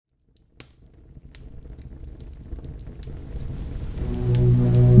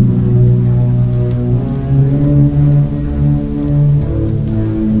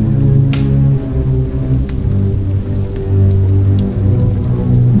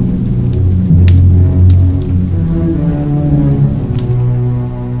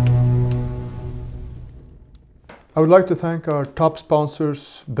would like to thank our top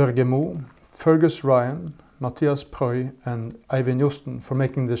sponsors Bergamo, Fergus Ryan, Matthias Prøy and Eivind Josten for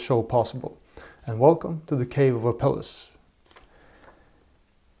making this show possible. And welcome to the Cave of Apelles.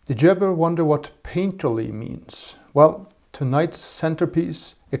 Did you ever wonder what painterly means? Well, tonight's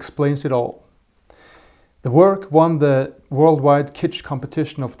centerpiece explains it all. The work won the World Wide Kitsch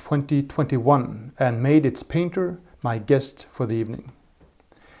Competition of 2021 and made its painter my guest for the evening.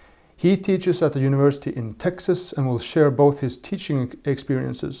 He teaches at the university in Texas and will share both his teaching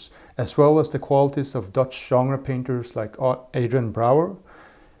experiences as well as the qualities of Dutch genre painters like Adrian Brouwer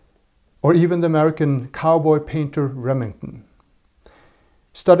or even the American cowboy painter Remington.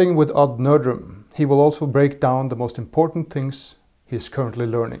 Studying with Odd Nerdrum, he will also break down the most important things he is currently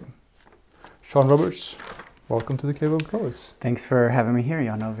learning. Shaun Roberts, welcome to the Cave of Apelles. Thanks for having me here,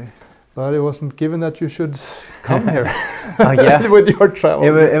 Jan-Ove. But it wasn't given that you should come here. Oh yeah, with your travel.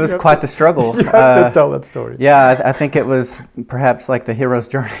 It was quite the struggle. You have to tell that story. Yeah, I think it was perhaps like the hero's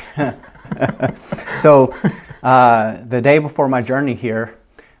journey. So the day before my journey here,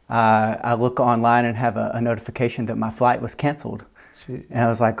 I look online and have a notification that my flight was canceled. And I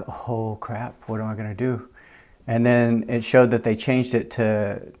was like, oh crap, what am I going to do? And then it showed that they changed it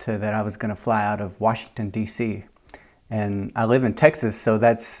to that I was going to fly out of Washington, D.C. And I live in Texas, so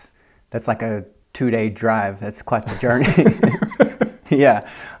that's like a 2-day drive. That's quite the journey. Yeah.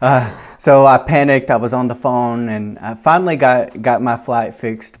 So I panicked. I was on the phone, and I finally got my flight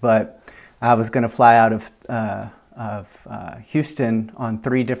fixed. But I was going to fly out of Houston on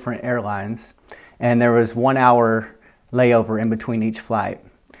 3 different airlines, and there was 1 hour layover in between each flight.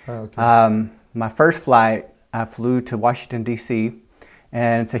 Oh, okay. My first flight, I flew to Washington, D.C.,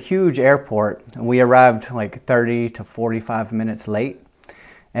 and it's a huge airport. We arrived like 30 to 45 minutes late.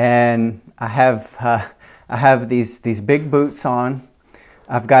 And I have these big boots on.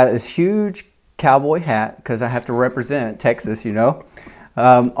 I've got this huge cowboy hat because I have to represent Texas, you know.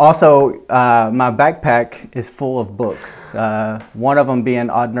 Also, my backpack is full of books. One of them being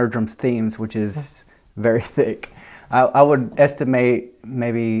Odd Nerdrum's themes, which is very thick. I would estimate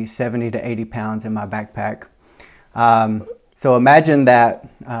maybe 70 to 80 pounds in my backpack. So imagine that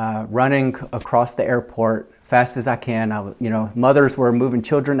running across the airport fast as I can. You know, mothers were moving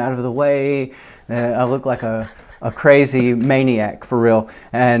children out of the way. I look like a crazy maniac for real.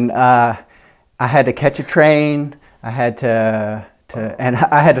 And I had to catch a train. I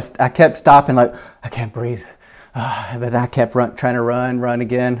kept stopping like, I can't breathe. But I kept trying to run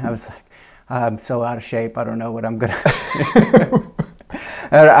again. I was like, I'm so out of shape. I don't know what I'm gonna.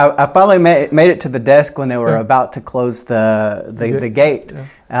 I finally made it to the desk when they were about to close the gate,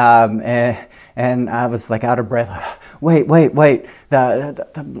 and I was like out of breath. Wait!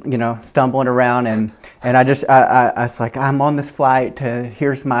 You know, stumbling around, and I was like, I'm on this flight.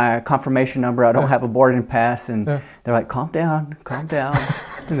 Here's my confirmation number. I don't have a boarding pass, and they're like, calm down.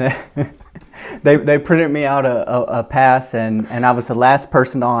 And they printed me out a pass, and I was the last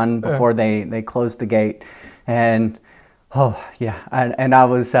person on before they closed the gate, and oh yeah, and I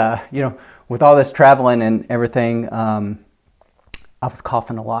was you know, with all this traveling and everything, I was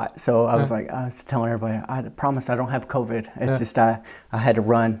coughing a lot, so I was like, I was telling everybody, I promise I don't have COVID. It's just I had to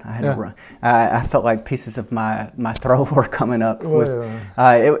run. I felt like pieces of my throat were coming up.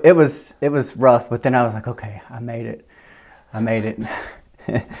 It was rough, but then I was like, okay, I made it.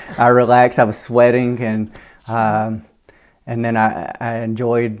 I relaxed. I was sweating, and then I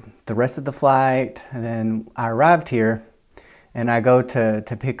enjoyed the rest of the flight. And then I arrived here, and I go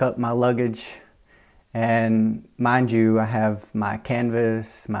to pick up my luggage. And mind you, I have my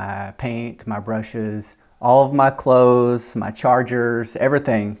canvas, my paint, my brushes, all of my clothes, my chargers,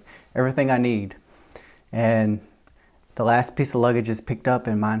 everything I need. And the last piece of luggage is picked up,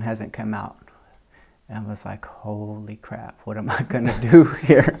 and mine hasn't come out. And I was like, holy crap, what am I going to do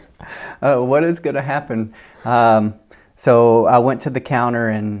here? What is going to happen? So I went to the counter,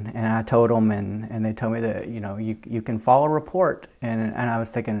 and I told them, and they told me that, you know, you can file a report. And I was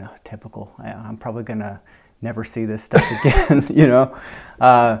thinking, oh, typical. I'm probably going to never see this stuff again, you know.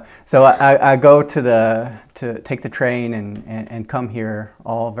 So I go to take the train and come here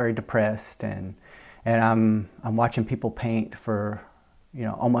all very depressed. And I'm watching people paint for, you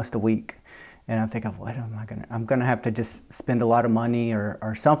know, almost a week. And I'm thinking, what am I gonna? I'm gonna have to just spend a lot of money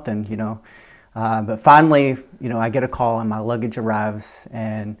or something, you know. But finally, you know, I get a call and my luggage arrives,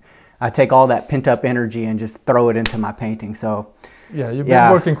 and I take all that pent up energy and just throw it into my painting. So yeah, you've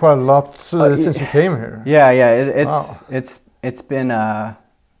been working quite a lot since you came here. Yeah.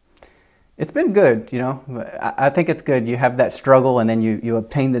 It's been good, you know. I think it's good. You have that struggle, and then you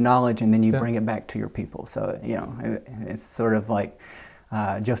obtain the knowledge, and then you bring it back to your people. So you know, it's sort of like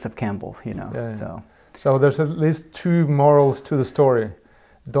Joseph Campbell, you know. So So there's at least two morals to the story.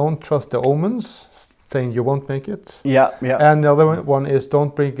 Don't trust the omens, saying you won't make it. Yeah, yeah. And the other one is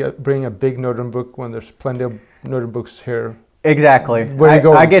don't bring a big Nerdrum book when there's plenty of Nerdrum books here. Exactly. Where are you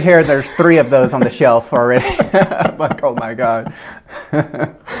going? I get here, there's 3 of those on the shelf already. I'm like, oh my God.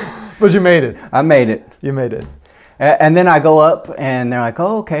 But you made it. I made it. You made it. And then I go up and they're like,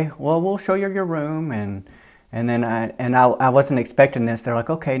 oh, okay, well, we'll show you your room. And then I wasn't expecting this. They're like,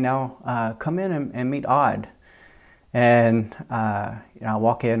 okay, now come in and meet Odd. And I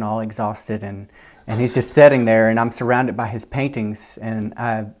walk in all exhausted and he's just sitting there and I'm surrounded by his paintings. And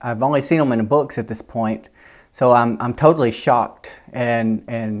I've only seen them in the books at this point. So I'm totally shocked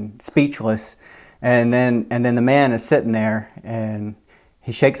and speechless. And then the man is sitting there and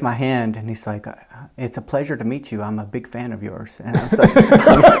he shakes my hand and he's like, it's a pleasure to meet you. I'm a big fan of yours. And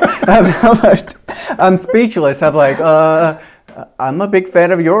I was like, I'm speechless. I'm like, I'm a big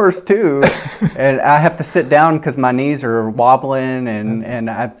fan of yours too. And I have to sit down because my knees are wobbling and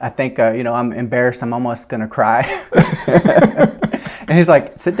I think, I'm embarrassed. I'm almost going to cry. And he's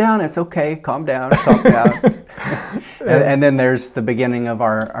like, sit down. It's okay. Calm down. Calm down. And then there's the beginning of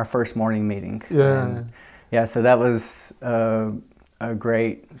our first morning meeting. Yeah. So that was a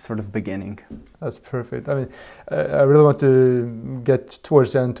great sort of beginning. That's perfect. I mean, I really want to get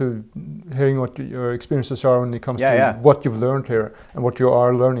towards the end to hearing what your experiences are when it comes to what you've learned here and what you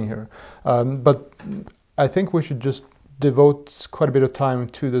are learning here. But I think we should just devote quite a bit of time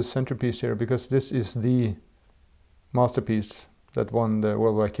to the centerpiece here because this is the masterpiece that won the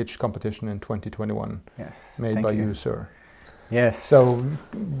World Wide Kitsch Competition in 2021. Yes. Made by you, sir. Yes. So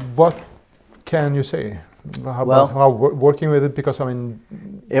what can you say? How working with it? Because I mean,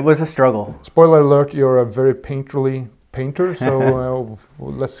 it was a struggle. Spoiler alert: you're a very painterly painter. So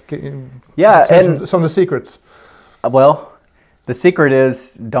let's get some of the secrets. Well, the secret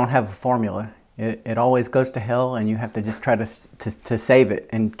is don't have a formula. It always goes to hell, and you have to just try to save it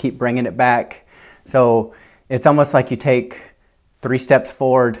and keep bringing it back. So it's almost like you take 3 steps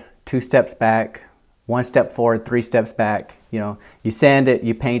forward, 2 steps back, 1 step forward, 3 steps back. You sand it,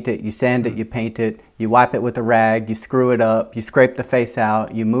 you paint it, you sand it, you paint it, you wipe it with a rag, you screw it up, you scrape the face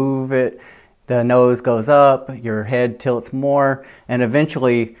out, you move it, the nose goes up, your head tilts more, and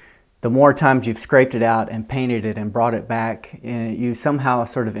eventually the more times you've scraped it out and painted it and brought it back, you somehow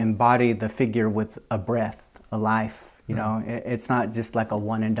sort of embody the figure with a breath, a life. It's not just like a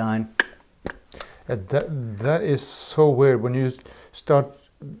one and done. That is so weird when you start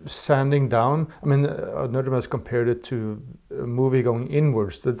sanding down. I mean, Odd Nerdrum has compared it to a movie going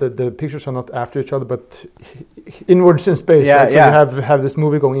inwards. The pictures are not after each other, but inwards in space. Yeah, right? So you have this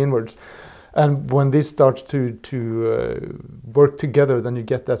movie going inwards, and when this starts to work together, then you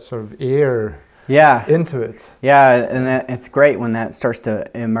get that sort of air into it. Yeah, and it's great when that starts to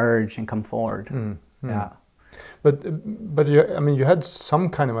emerge and come forward. Yeah, but you had some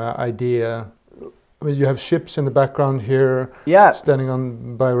kind of an idea. I mean, you have ships in the background here, standing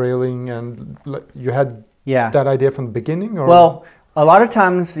on by railing, and you had that idea from the beginning, or? Well, a lot of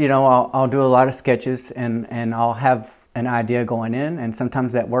times, I'll do a lot of sketches, and I'll have an idea going in, and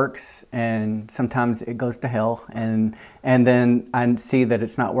sometimes that works, and sometimes it goes to hell, and then I see that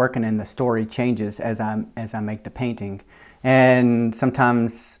it's not working, and the story changes as I make the painting, and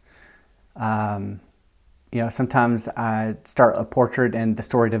sometimes. Sometimes I start a portrait and the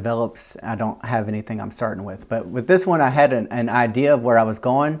story develops. I don't have anything I'm starting with. But with this one, I had an idea of where I was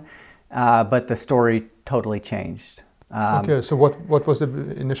going, but the story totally changed. Okay, so what was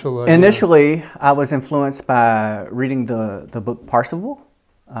the initial idea? Initially, I was influenced by reading the book Parsifal,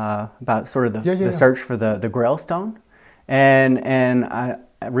 about sort of the search for the Grail Stone. And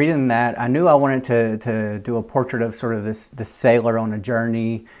reading that, I knew I wanted to do a portrait of sort of this sailor on a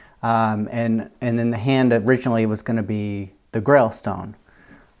journey. And then the hand originally was going to be the Grail Stone,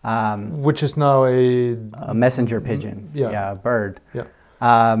 which is now a messenger pigeon, a bird. Yeah.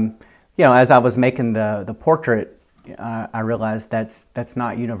 As I was making the portrait, I realized that's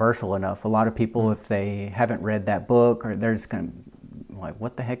not universal enough. A lot of people, if they haven't read that book, or they're just going to like,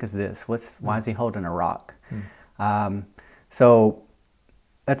 what the heck is this? Why is he holding a rock? So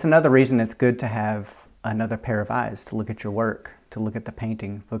that's another reason it's good to have another pair of eyes to look at your work, to look at the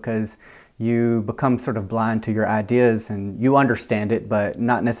painting, because you become sort of blind to your ideas and you understand it, but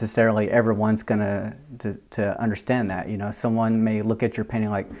not necessarily everyone's gonna to understand that. Someone may look at your painting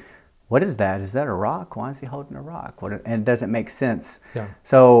like, what is that? Is that a rock? Why is he holding a rock? And it doesn't make sense. Yeah.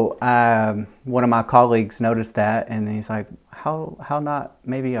 So one of my colleagues noticed that, and he's like, how not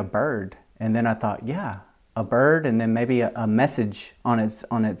maybe a bird? And then I thought, a bird, and then maybe a message on its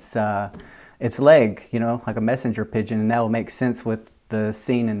leg, like a messenger pigeon, and that will make sense with the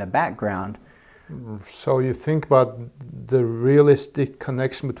scene in the background. So you think about the realistic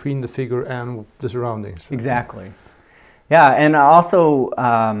connection between the figure and the surroundings. Exactly. Yeah, and also,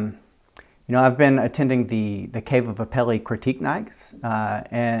 you know, I've been attending the Cave of Apelles critique nights,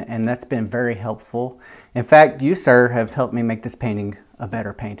 and that's been very helpful. In fact, you, sir, have helped me make this painting a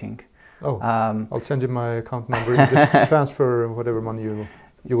better painting. Oh, I'll send you my account number and just transfer whatever money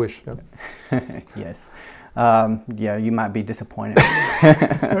you wish. Yeah. Yes. Yeah, you might be disappointed.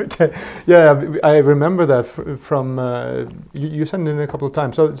 Okay. Yeah, I remember that from you sent it in a couple of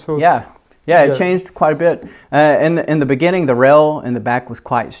times. So yeah, it changed quite a bit. In the beginning, the rail in the back was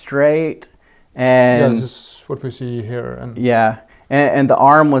quite straight, and this is what we see here. And and the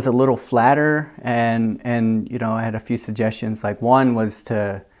arm was a little flatter, and you know, I had a few suggestions. Like one was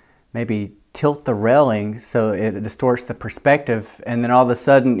to maybe tilt the railing so it distorts the perspective, and then all of a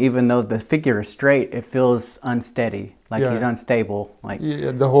sudden, even though the figure is straight, it feels unsteady, like he's unstable. Like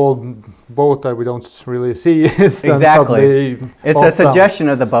the whole boat that we don't really see is exactly. It's a suggestion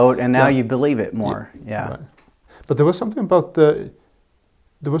of the boat, and now you believe it more. Yeah. Right. But there was something about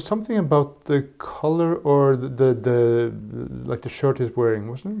the color or the like the shirt he's wearing,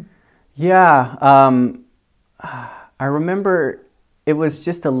 wasn't it? Yeah. I remember. It was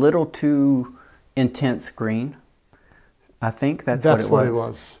just a little too intense green. I think that's what it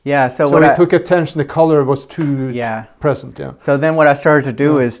was. Yeah. So when it took attention, the color was too present. Yeah. So then what I started to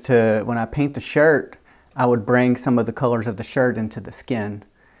do is when I paint the shirt, I would bring some of the colors of the shirt into the skin,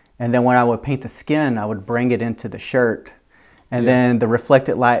 and then when I would paint the skin, I would bring it into the shirt, and then the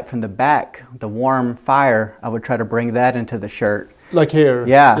reflected light from the back, the warm fire, I would try to bring that into the shirt. Like here.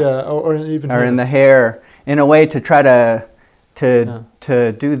 Yeah. Yeah. Or even in the hair, in a way to try to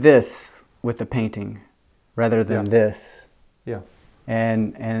do this with the painting rather than this. Yeah.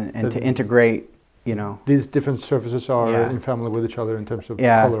 And to integrate, you know. These different surfaces are in family with each other in terms of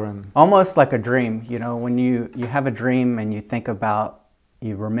color and... Almost like a dream, you know, when you have a dream and you think about,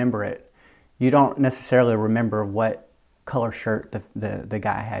 you remember it, you don't necessarily remember what color shirt the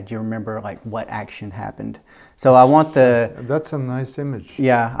guy had. You remember like what action happened. So I want That's a nice image.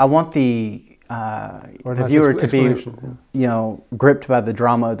 Yeah, I want the viewer to be, you know, gripped by the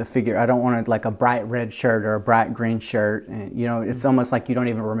drama of the figure. I don't want it like a bright red shirt or a bright green shirt. And, you know, it's almost like you don't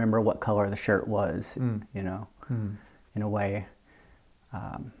even remember what color the shirt was, you know, in a way.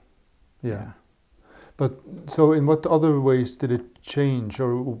 But so in what other ways did it change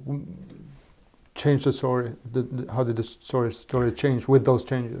or change the story? How did the story change with those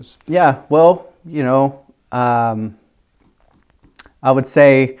changes? Yeah, well, you know, I would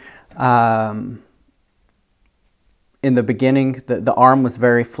say... in the beginning, the arm was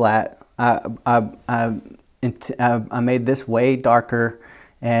very flat. I made this way darker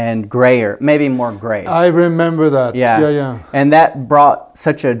and grayer, maybe more gray. I remember that. Yeah. And that brought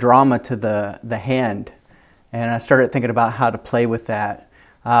such a drama to the hand. And I started thinking about how to play with that.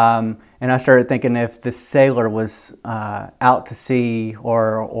 And I started thinking if this sailor was out to sea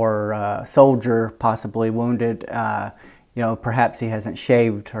or a soldier possibly wounded, you know, perhaps he hasn't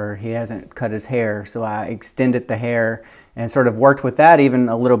shaved or he hasn't cut his hair. So I extended the hair and sort of worked with that even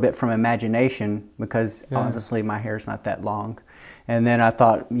a little bit from imagination because obviously my hair's not that long. And then I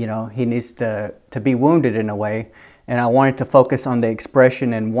thought, you know, he needs to be wounded in a way. And I wanted to focus on the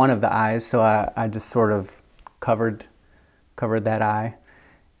expression in one of the eyes. So I just sort of covered that eye.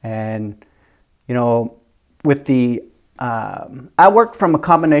 And, you know, with the, I worked from a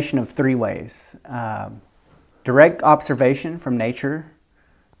combination of three ways. Direct observation from nature,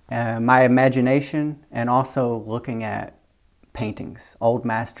 my imagination, and also looking at paintings, old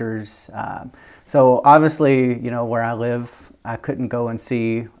masters. So obviously, you know, where I live, I couldn't go and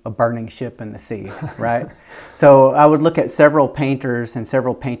see a burning ship in the sea, right? So I would look at several painters and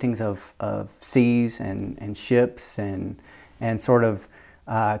several paintings of seas and ships and sort of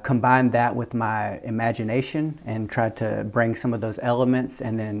combine that with my imagination and try to bring some of those elements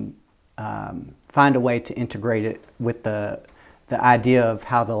and then find a way to integrate it with the idea of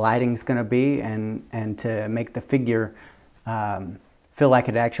how the lighting's going to be and to make the figure feel like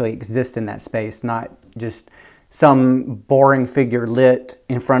it actually exists in that space, not just some boring figure lit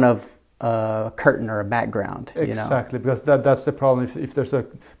in front of a curtain or a background. Exactly, you know? Because that's the problem. If there's a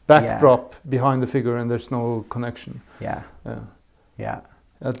backdrop behind the figure and there's no connection.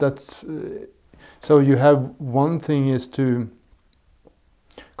 That's so you have one thing is to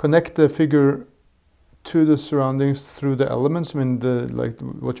connect the figure to the surroundings through the elements. I mean, like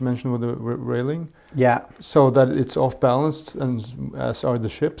what you mentioned with the railing. Yeah. So that it's off balanced, and as are the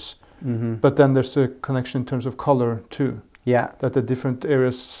ships. Mm-hmm. But then there's a connection in terms of color too. Yeah. That the different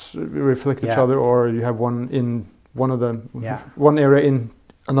areas reflect each other, or you have one in one of them. Yeah. One area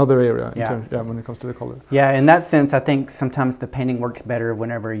another area in terms, when it comes to the color. Yeah, in that sense, I think sometimes the painting works better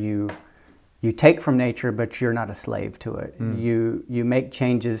whenever you take from nature, but you're not a slave to it. You make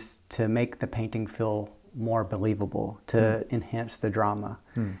changes to make the painting feel more believable, to enhance the drama.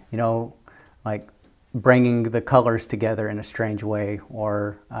 You know, like bringing the colors together in a strange way,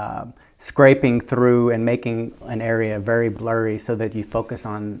 or scraping through and making an area very blurry so that you focus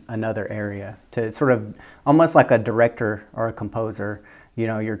on another area, to sort of almost like a director or a composer. You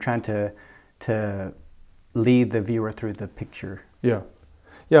know, you're trying to lead the viewer through the picture. Yeah.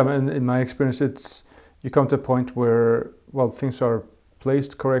 Yeah, and in my experience, you come to a point where, well, things are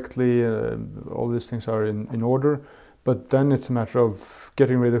placed correctly, all these things are in order, but then it's a matter of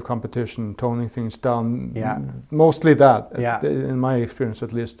getting rid of competition, toning things down. Yeah. Mostly that, yeah. In my experience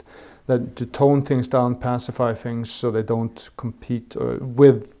at least, that to tone things down, pacify things so they don't compete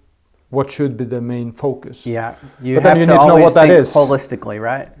with what should be the main focus. Yeah, but then you need to know what that is. Holistically,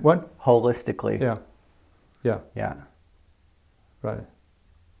 right? What? Holistically. Yeah. Yeah. Yeah. Right.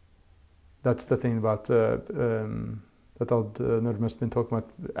 That's the thing about that Odd Nerdrum has been talking about,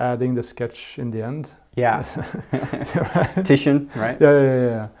 adding the sketch in the end. Yeah. Right. Titian, right?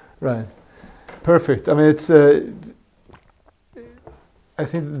 Yeah. Right. Perfect. I mean, it's. I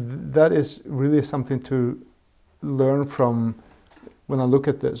think that is really something to learn from when I look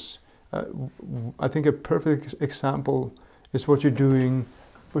at this. I think a perfect example is what you're doing,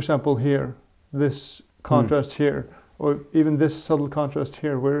 for example, here, this contrast here, or even this subtle contrast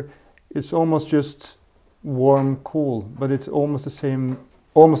here, where it's almost just warm, cool, but it's almost the same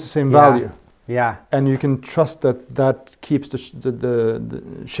value. Yeah. And you can trust that keeps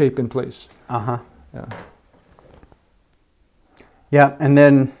the shape in place. Uh-huh. Yeah. Yeah, and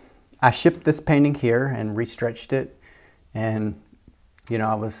then I shipped this painting here and restretched it, and you know,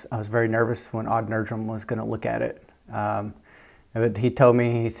 I was very nervous when Odd Nerdrum was going to look at it. But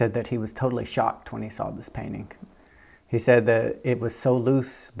he said that he was totally shocked when he saw this painting. He said that it was so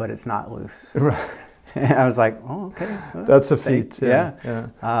loose, but it's not loose. Right. And I was like, oh, okay. Well, that's a feat. Yeah.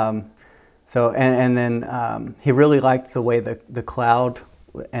 So, and then he really liked the way the cloud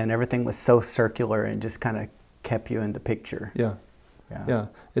and everything was so circular and just kind of kept you in the picture. Yeah.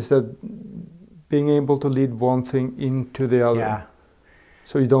 It's that being able to lead one thing into the other. Yeah.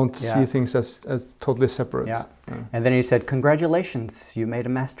 So you don't see things as totally separate. Yeah. And then he said, congratulations, you made a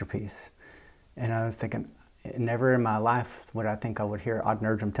masterpiece. And I was thinking, never in my life would I think I would hear Odd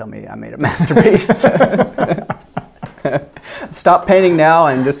Nerdrum tell me I made a masterpiece. Stop painting now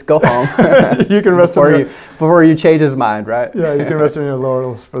and just go home. You can rest before you change his mind, right? Yeah, you can rest on your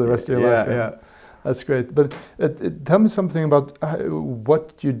laurels for the rest of your life. Yeah. That's great. But tell me something about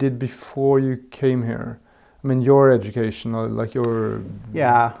what you did before you came here. I mean, your education, like your...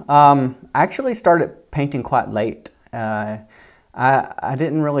 Yeah, I actually started painting quite late. I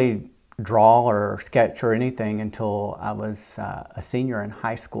didn't really draw or sketch or anything until I was a senior in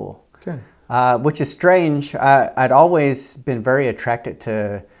high school. Okay. Which is strange. I'd always been very attracted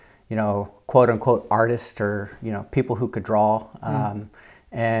to, you know, quote unquote artists, or, you know, people who could draw.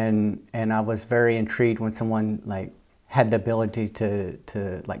 And I was very intrigued when someone like had the ability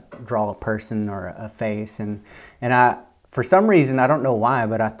to like draw a person or a face, and I, for some reason, I don't know why,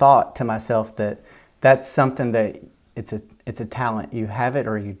 but I thought to myself that that's something that it's a talent. You have it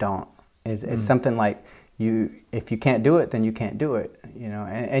or you don't. It's something like if you can't do it, then you can't do it. You know,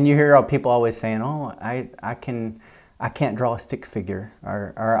 and you hear people always saying, oh, I can't draw a stick figure,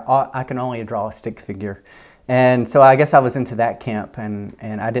 or I can only draw a stick figure. And so I guess I was into that camp,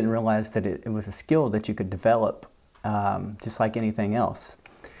 and I didn't realize that it was a skill that you could develop just like anything else.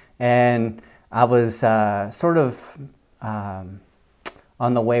 And I was sort of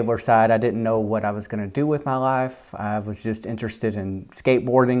on the wayward side. I didn't know what I was going to do with my life. I was just interested in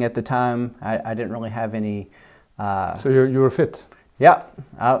skateboarding at the time. I didn't really have any... So you were fit? Yeah,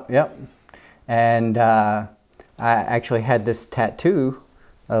 yep. And I actually had this tattoo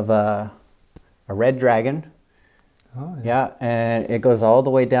of a red dragon. Oh, yeah. Yeah, and it goes all the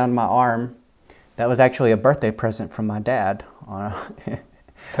way down my arm. That was actually a birthday present from my dad.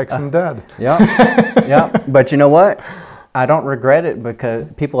 Texan dad. Yeah, yeah. But you know what? I don't regret it, because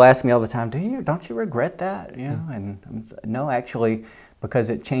people ask me all the time, don't you regret that? You know, and no, actually, because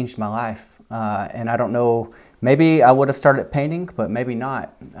it changed my life. And I don't know, maybe I would have started painting, but maybe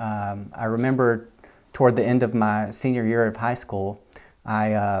not. I remember toward the end of my senior year of high school,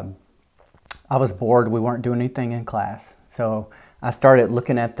 I was bored. We weren't doing anything in class. So I started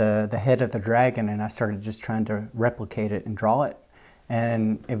looking at the head of the dragon, and I started just trying to replicate it and draw it.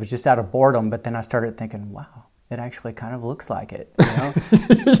 And it was just out of boredom, but then I started thinking, wow, it actually kind of looks like it, you know?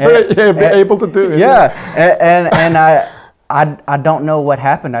 You're able to do it. Yeah, and I don't know what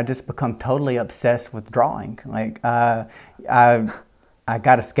happened. I just become totally obsessed with drawing. Like I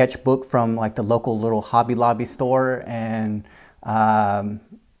got a sketchbook from like the local little Hobby Lobby store, and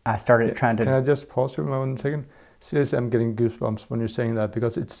I started trying to. Can I just pause for one second? Seriously, I'm getting goosebumps when you're saying that,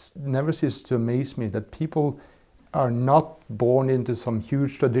 because it's never ceases to amaze me that people are not born into some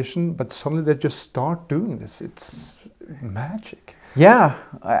huge tradition, but suddenly they just start doing this. It's magic. Yeah,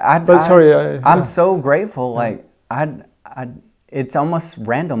 I'm so grateful. Like it's almost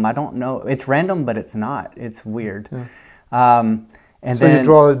random. I don't know. It's random, but it's not. It's weird. Yeah. And so then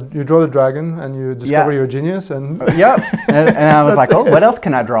you draw the dragon, and you discover your genius, and yep. And I was like, oh, what else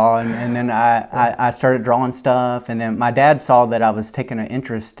can I draw? And then I started drawing stuff, and then my dad saw that I was taking an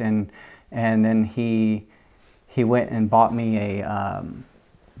interest, and then he went and bought me a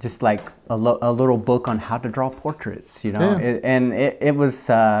just like a little book on how to draw portraits, you know. Yeah. It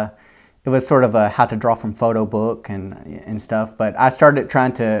was sort of a how to draw from photo book and stuff. But I started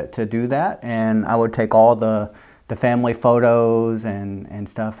trying to do that, and I would take all the family photos and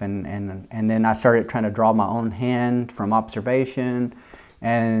stuff, and then I started trying to draw my own hand from observation,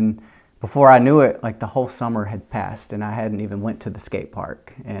 and before I knew it, like the whole summer had passed, and I hadn't even went to the skate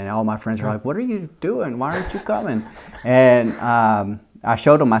park, and all my friends were like, "What are you doing? Why aren't you coming?" And I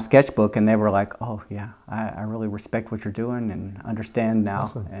showed them my sketchbook, and they were like, "Oh yeah, I really respect what you're doing and understand now."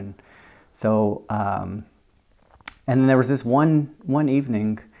 Awesome. And so and then there was this one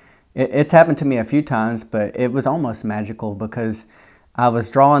evening. It's happened to me a few times, but it was almost magical because I was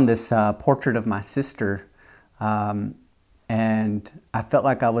drawing this portrait of my sister, and I felt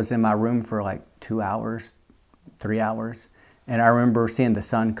like I was in my room for like 2 hours, 3 hours, and I remember seeing the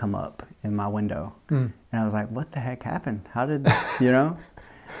sun come up in my window, and I was like, what the heck happened? How did, you know?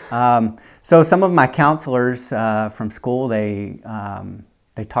 So some of my counselors from school, they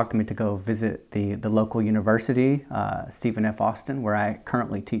talked to me to go visit the local university, Stephen F. Austin, where I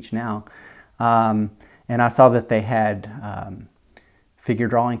currently teach now. And I saw that they had figure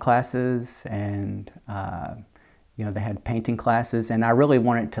drawing classes, and you know, they had painting classes, and I really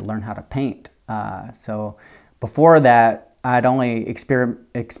wanted to learn how to paint. So before that, I'd only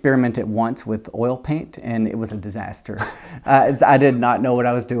experimented once with oil paint, and it was a disaster. I did not know what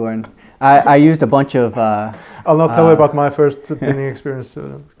I was doing. I used a bunch of... I'll not tell you about my first painting experience.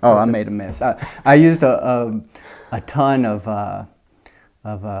 I made a mess. I used a ton of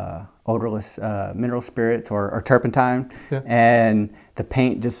odorless mineral spirits or turpentine, and the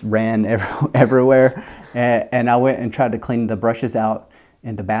paint just ran everywhere. And I went and tried to clean the brushes out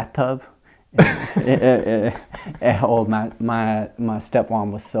in the bathtub. Oh, my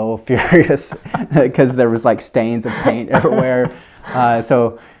stepmom was so furious because there was like stains of paint everywhere.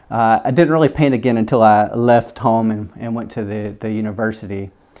 So I didn't really paint again until I left home and went to the university.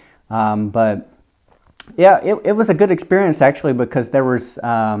 But yeah, it was a good experience actually, because there were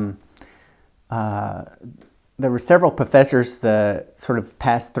several professors that sort of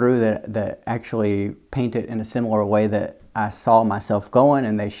passed through that actually painted in a similar way that I saw myself going,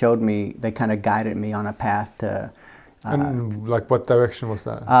 and they showed me, they kind of guided me on a path to... and like what direction was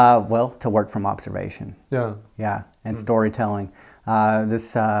that? Well, to work from observation. Yeah. Yeah, and storytelling.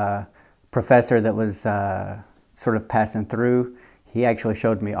 This professor that was sort of passing through, he actually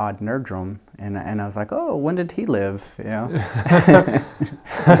showed me Odd Nerdrum, and I was like, oh, when did he live? You know, I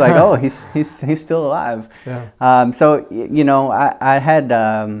was like, oh, he's still alive. Yeah. So you know, I had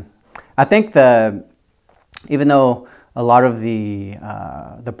I think even though a lot of the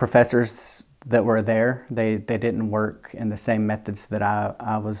professors that were there, they didn't work in the same methods that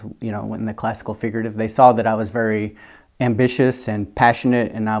I was, you know, in the classical figurative. They saw that I was very ambitious and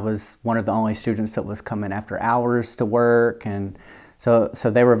passionate, and I was one of the only students that was coming after hours to work, and so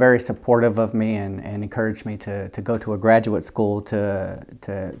they were very supportive of me and encouraged me to go to a graduate school to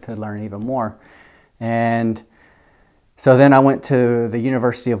learn even more. And so then I went to the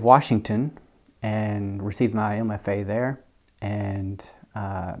University of Washington and received my MFA there, and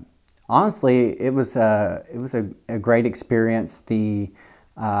honestly, it was a great experience.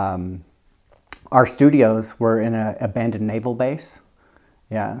 Our studios were in an abandoned naval base,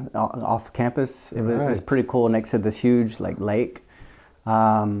 yeah, off campus. It was pretty cool, next to this huge like lake,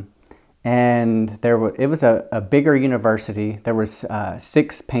 and it was a bigger university. There was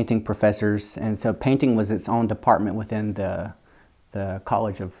 6 painting professors, and so painting was its own department within the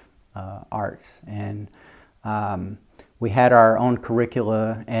College of Arts, and we had our own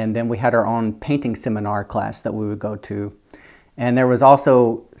curricula, and then we had our own painting seminar class that we would go to. And there was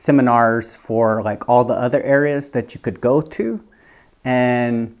also seminars for like all the other areas that you could go to.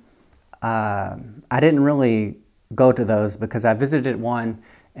 And I didn't really go to those because I visited one,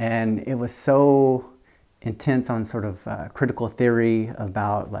 and it was so intense on sort of critical theory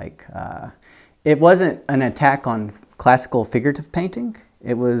about like, it wasn't an attack on classical figurative painting.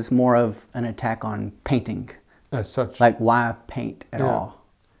 It was more of an attack on painting. As such. Like why paint at all?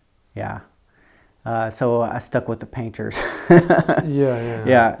 Yeah. So I stuck with the painters.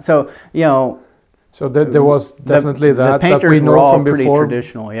 Yeah. So, you know. So there was definitely the painters that we know were all from pretty before.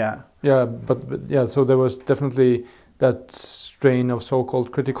 Traditional, yeah. Yeah, but yeah, so there was definitely that strain of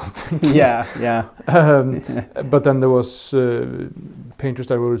so-called critical thinking. Yeah. But then there was painters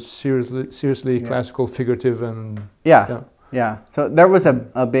that were seriously classical, figurative, and yeah. So there was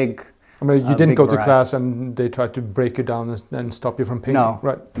a big. I mean, you didn't go to variety. class and they tried to break you down and stop you from painting, No,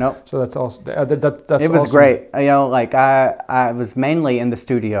 right? no. So that's awesome. That's it was awesome. great. You know, like I was mainly in the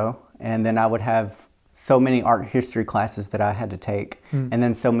studio, and then I would have so many art history classes that I had to take, and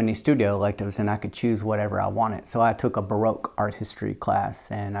then so many studio electives, and I could choose whatever I wanted. So I took a Baroque art history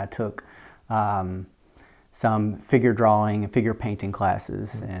class, and I took some figure drawing and figure painting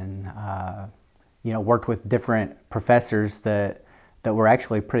classes, and you know, worked with different professors that were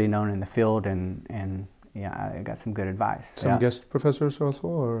actually pretty known in the field, and yeah, I got some good advice. Some guest professors also,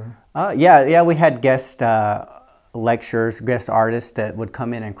 or? Yeah, we had guest lecturers, guest artists that would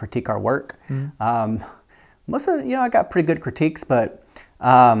come in and critique our work. Most of, you know, I got pretty good critiques, but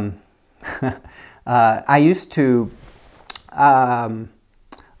I used to,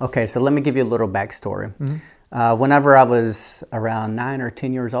 okay, so let me give you a little backstory. Whenever I was around 9 or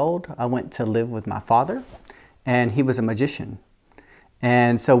 10 years old, I went to live with my father, and he was a magician.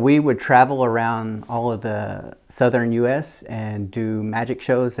 And so we would travel around all of the southern U.S. and do magic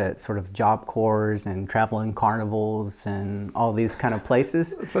shows at sort of Job Corps and traveling carnivals and all these kind of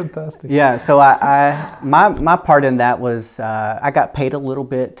places. Fantastic. Yeah, so my part in that was I got paid a little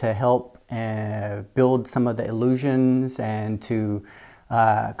bit to help build some of the illusions and to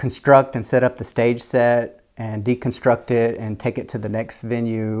construct and set up the stage set and deconstruct it and take it to the next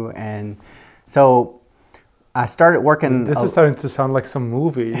venue. And so I started working. This is starting to sound like some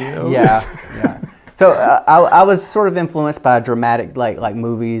movie. You know? Yeah. So I was sort of influenced by dramatic, like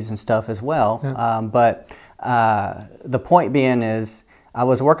movies and stuff as well. Yeah. But the point being is, I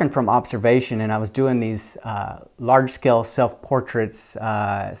was working from observation, and I was doing these large-scale self-portraits,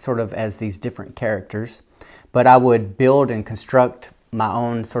 sort of as these different characters. But I would build and construct my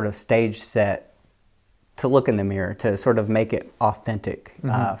own sort of stage set to look in the mirror to sort of make it authentic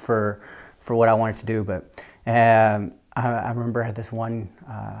for what I wanted to do. But I remember this one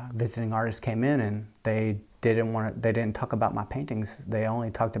visiting artist came in, and they didn't talk about my paintings. They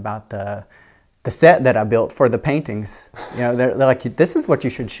only talked about the set that I built for the paintings. You know, they're like, this is what you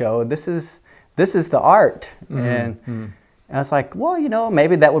should show. This is the art. And I was like, well, you know,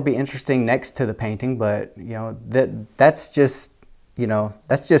 maybe that would be interesting next to the painting, but you know, that's just, you know,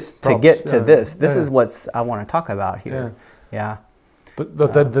 that's just props, to get to this. This yeah. is what I want to talk about here. Yeah. But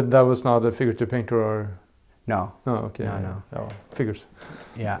that was not a figurative painter, or? No. Oh, okay. No. Oh, figures.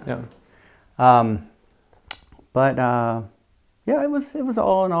 Yeah. Yeah. Yeah, it was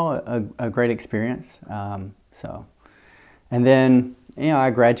all in all a great experience. So, and then, you know,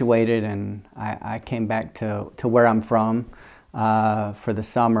 I graduated, and I came back to where I'm from for the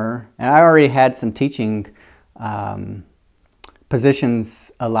summer, and I already had some teaching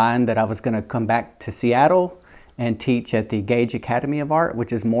positions aligned that I was going to come back to Seattle and teach at the Gage Academy of Art,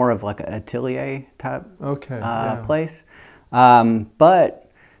 which is more of like an atelier type place.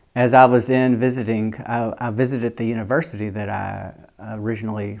 But as I was visiting, I visited the university that I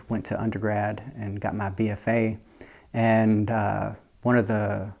originally went to undergrad and got my BFA. And one of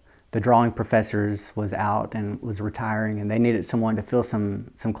the drawing professors was out and was retiring, and they needed someone to fill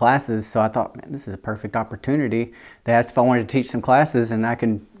some classes. So I thought, man, this is a perfect opportunity. They asked if I wanted to teach some classes, and I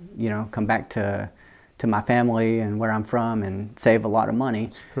can, you know, come back to my family and where I'm from and save a lot of money.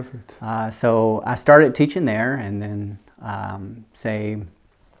 That's perfect. So I started teaching there, and then say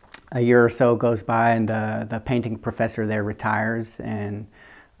a year or so goes by, and the painting professor there retires, and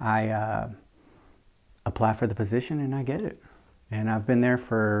I apply for the position, and I get it. And I've been there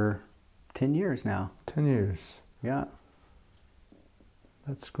for 10 years now. 10 years. Yeah.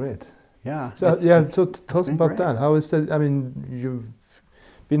 That's great. Yeah. So so tell us about that. How is that? I mean, you've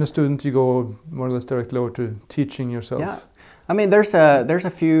been a student, you go more or less directly over to teaching yourself. Yeah. I mean, there's a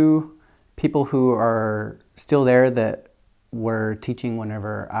few people who are still there that were teaching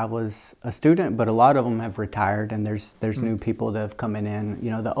whenever I was a student, but a lot of them have retired, and there's new people that have come in, you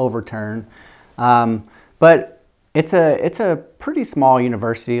know, the overturn. But it's a pretty small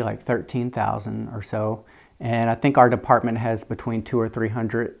university, like 13,000 or so, and I think our department has between 200 or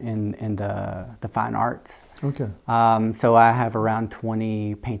 300 in the fine arts. Okay. So I have around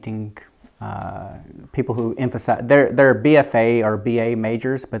 20 painting people who emphasize, they're BFA or BA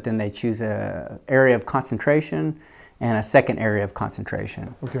majors, but then they choose a area of concentration and a second area of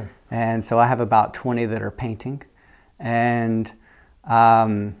concentration. Okay. And so I have about 20 that are painting. And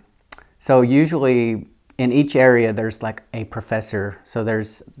so usually in each area there's like a professor. So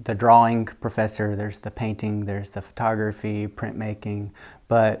there's the drawing professor, there's the painting, there's the photography, printmaking,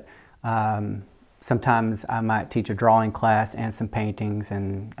 but sometimes I might teach a drawing class and some paintings,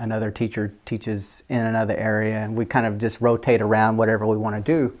 and another teacher teaches in another area, and we kind of just rotate around whatever we want to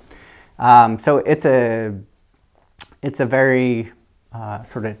do. So it's a very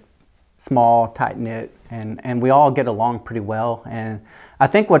sort of small, tight-knit, and we all get along pretty well. And I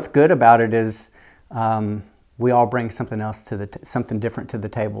think what's good about it is we all bring something else to something different to the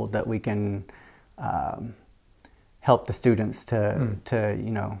table that we can help the students to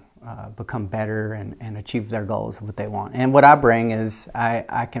you know, become better and achieve their goals of what they want. And what I bring is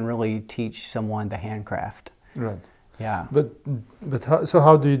I can really teach someone the handcraft. Right. Yeah. But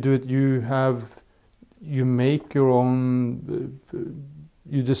how do you do it? You make your own.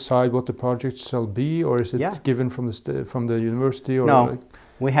 You decide what the projects shall be, or is it given from the university? Or no, like?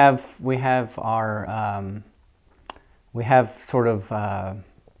 we have our we have sort of.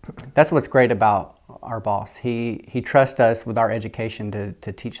 That's what's great about our boss. He trusts us with our education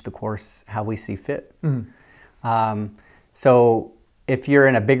to teach the course how we see fit. Mm-hmm. So if you're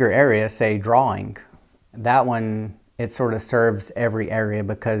in a bigger area, say drawing, that one, it sort of serves every area,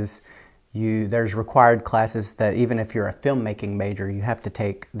 because there's required classes that even if you're a filmmaking major, you have to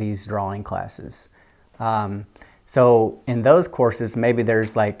take these drawing classes. So in those courses, maybe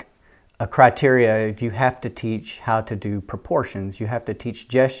there's like a criteria. If you have to teach how to do proportions, you have to teach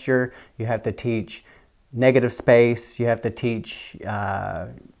gesture, you have to teach negative space, you have to teach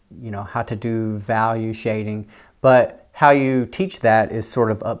you know, how to do value shading, but how you teach that is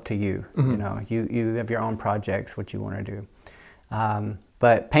sort of up to you. Mm-hmm. You know, you have your own projects, what you want to do.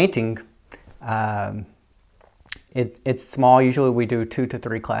 But painting, it's small. Usually we do 2 to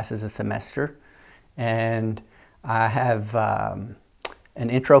 3 classes a semester, and I have an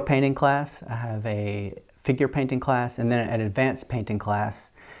intro painting class, I have a figure painting class, and then an advanced painting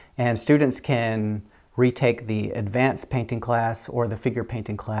class. And students can retake the advanced painting class or the figure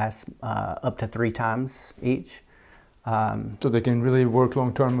painting class up to 3 times each. So they can really work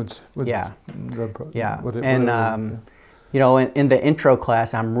long term with yeah. Whatever, and you know, in the intro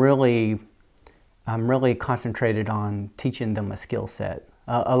class, I'm really concentrated on teaching them a skill set.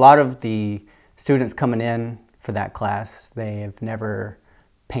 A lot of the students coming in for that class, they have never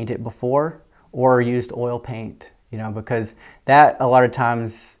painted before or used oil paint, you know, because that a lot of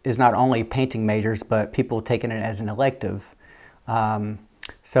times is not only painting majors, but people taking it as an elective.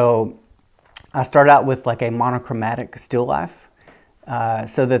 So I start out with like a monochromatic still life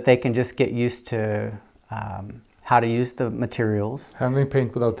so that they can just get used to how to use the materials. Handling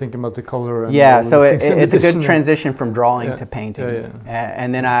paint without thinking about the color. And yeah, so it's a good transition from drawing to painting.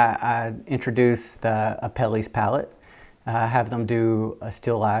 And then I introduce the Apelles palette, have them do a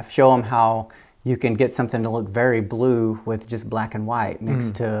still life, show them how you can get something to look very blue with just black and white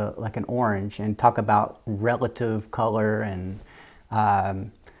mixed to like an orange, and talk about relative color and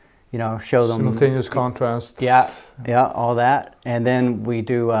you know, show them simultaneous contrast. Yeah, all that. And then we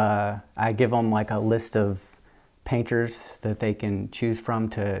do. I give them like a list of painters that they can choose from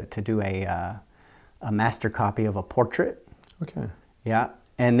to do a master copy of a portrait. Okay. Yeah,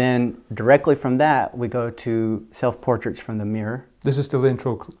 and then directly from that we go to self-portraits from the mirror. This is still the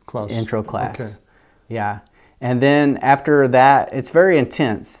intro class. Intro class. Okay. Yeah, and then after that, it's very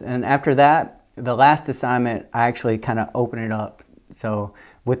intense. And after that, the last assignment, I actually kind of open it up. So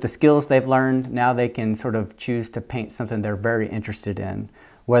with the skills they've learned, now they can sort of choose to paint something they're very interested in,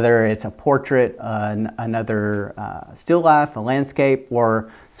 whether it's a portrait, another still life, a landscape,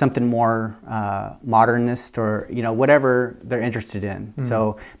 or something more modernist, or you know, whatever they're interested in. Mm-hmm.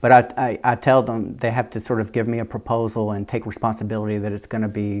 So, but I tell them they have to sort of give me a proposal and take responsibility that it's going to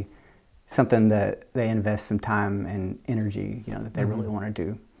be something that they invest some time and energy, you know, that they really want to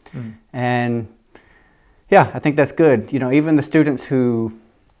do. Mm-hmm. And yeah, I think that's good. You know, even the students who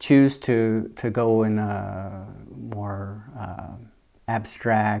choose to go in a more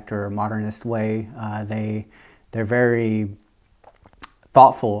abstract or modernist way, they're very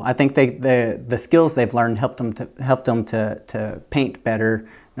thoughtful. I think the skills they've learned help them to paint better,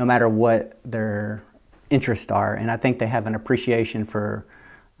 no matter what their interests are. And I think they have an appreciation for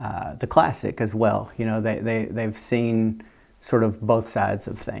the classic as well. You know, they've seen sort of both sides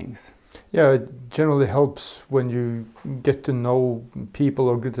of things. Yeah, it generally helps when you get to know people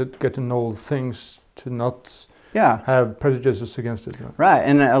or get to know things, to not have prejudices against it. Right,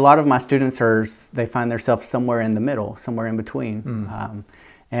 and a lot of my students they find themselves somewhere in the middle, somewhere in between,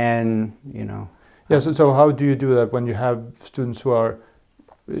 and you know. Yeah. So how do you do that when you have students who are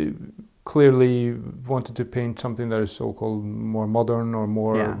clearly wanted to paint something that is so-called more modern or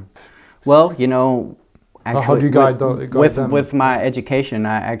more? Yeah. Well, you know, actually, how do you guide them? With my education,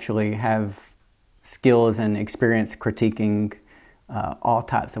 I actually have skills and experience critiquing all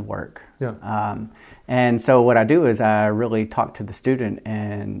types of work. Yeah. And so what I do is I really talk to the student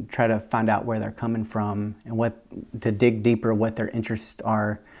and try to find out where they're coming from and to dig deeper what their interests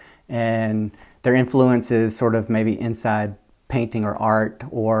are and their influences sort of maybe inside painting or art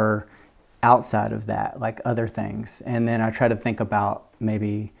or outside of that, like other things. And then I try to think about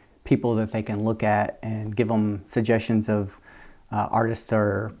maybe people that they can look at and give them suggestions of artists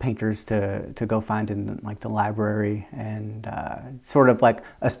or painters to go find in like the library and sort of like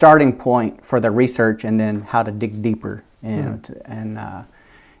a starting point for their research and then how to dig deeper. You know,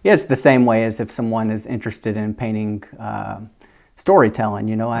 yeah, it's the same way as if someone is interested in painting storytelling.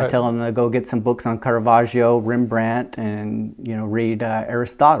 You know, I tell them to go get some books on Caravaggio, Rembrandt, and you know, read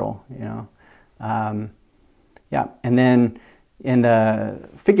Aristotle. You know, yeah, and then in the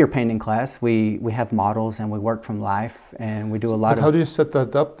figure painting class, we have models and we work from life and we do a lot of... But how do you set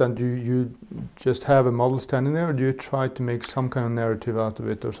that up then? Do you just have a model standing there or do you try to make some kind of narrative out of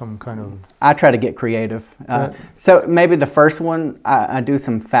it or some kind of... I try to get creative. So maybe the first one, I do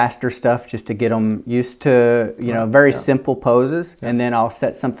some faster stuff just to get them used to, you know, very simple poses. And then I'll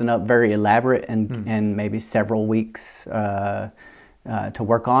set something up very elaborate and maybe several weeks to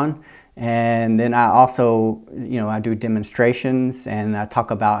work on. And then I also, you know, I do demonstrations and I talk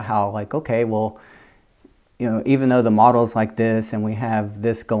about how like, okay, well, you know, even though the model's like this and we have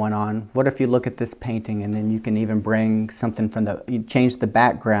this going on, what if you look at this painting and then you can even bring something from you change the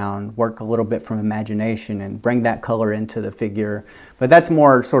background, work a little bit from imagination and bring that color into the figure. But that's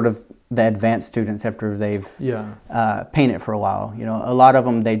more sort of the advanced students after they've painted for a while. You know, a lot of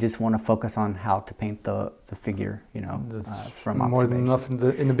them, they just want to focus on how to paint the figure, you know, from more than enough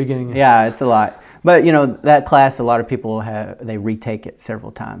in the beginning. Yeah, it's a lot. But, you know, that class, a lot of people they retake it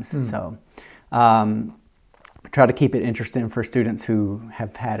several times. So try to keep it interesting for students who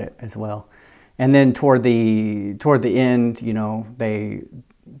have had it as well. And then toward the end, you know,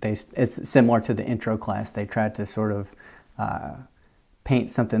 it's similar to the intro class. They try to sort of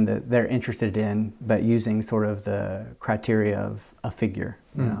paint something that they're interested in, but using sort of the criteria of a figure,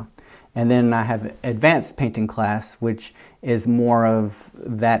 you know. And then I have advanced painting class, which is more of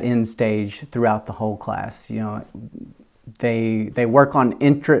that end stage throughout the whole class. You know, they work on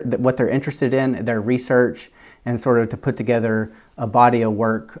what they're interested in, their research, and sort of to put together a body of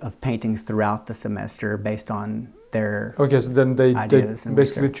work of paintings throughout the semester based on their so then they basically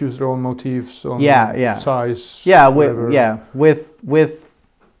research. choose their own motifs on size. Yeah, with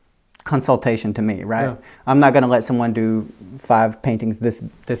consultation to me, right? Yeah. I'm not going to let someone do 5 paintings this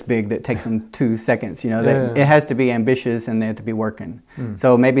big that takes them 2 seconds. You know, it has to be ambitious and they have to be working.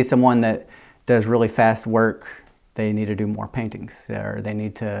 So maybe someone that does really fast work, they need to do more paintings, or they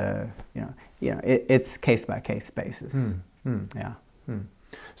need to, you know, it's case by case basis. Yeah.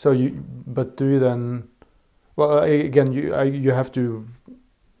 So but do you then? Well, again, you have to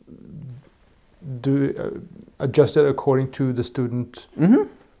adjust it according to the student.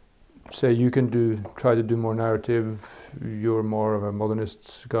 Say you can try to do more narrative. You're more of a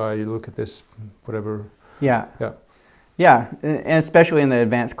modernist guy. You look at this, whatever. Yeah, and especially in the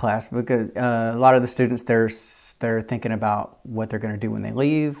advanced class, because a lot of the students they're thinking about what they're going to do when they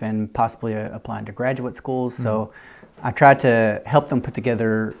leave and possibly applying to graduate schools. So I try to help them put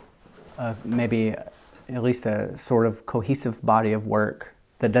together maybe at least a sort of cohesive body of work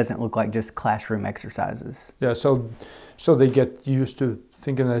that doesn't look like just classroom exercises. Yeah, so they get used to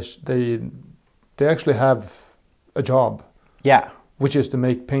thinking that they actually have a job. Yeah. Which is to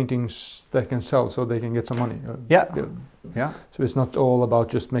make paintings that can sell so they can get some money. Yeah. So it's not all about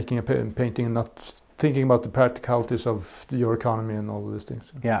just making a painting and not thinking about the practicalities of your economy and all of these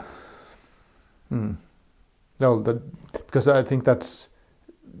things. Yeah. No, because I think that's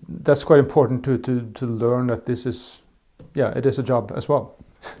quite important to learn that this is, it is a job as well.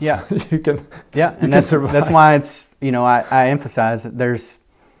 Yeah. you can. Yeah, and that's why it's, you know, I emphasize that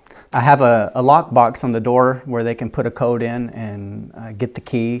I have a lockbox on the door where they can put a code in and get the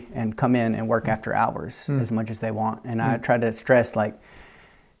key and come in and work after hours as much as they want. And I try to stress, like,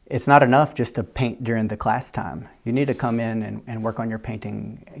 it's not enough just to paint during the class time. You need to come in and work on your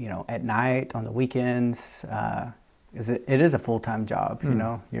painting, you know, at night, on the weekends. It is a full-time job, you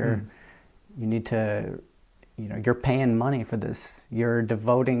know. You need to, you know, you're paying money for this. You're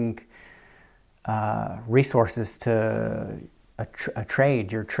devoting resources to a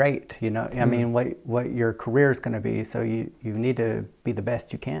trade, your trait, you know, I mean, what your career is going to be. So you need to be the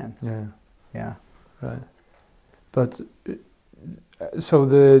best you can. Yeah. Yeah. Right. But so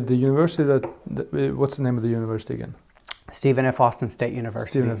the university what's the name of the university again? Stephen F. Austin State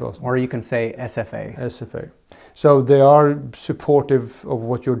University. Stephen F. Austin. Or you can say SFA. SFA. So they are supportive of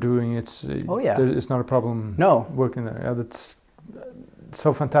what you're doing. It's it's not a problem. No. Working there. Yeah, that's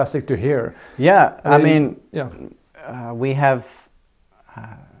so fantastic to hear. Yeah, I mean, yeah. We have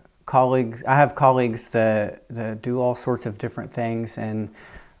colleagues. I have colleagues that do all sorts of different things, and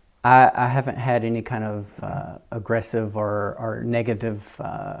I haven't had any kind of aggressive or negative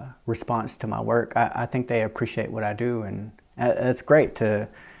response to my work. I think they appreciate what I do, and it's great to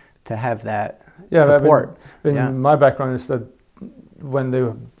have that support. My background is that when they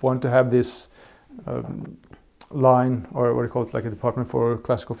want to have this line, or what do you call it, like a department for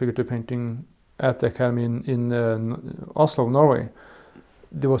classical figurative painting at the academy in Oslo, Norway,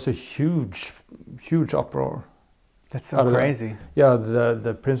 there was a huge uproar. That's so crazy. Yeah,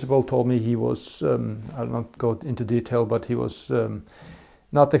 the principal told me he was, I'll not go into detail, but he was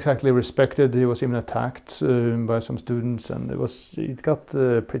not exactly respected. He was even attacked by some students, and it got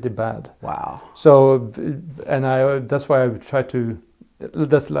pretty bad. Wow. So, and that's why I try to,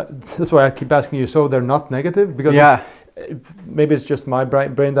 that's why I keep asking you, so they're not negative? Because maybe it's just my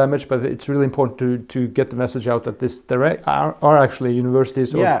brain damage, but it's really important to get the message out that there are actually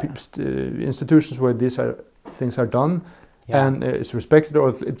universities or institutions where these things are done, and it's respected, or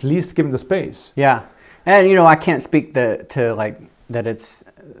at least given the space. Yeah, and you know, I can't speak to like that it's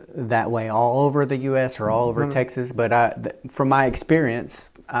that way all over the U.S. or all over Texas, but from my experience,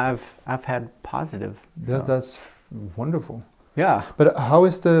 I've had positive. That's wonderful. Yeah. But how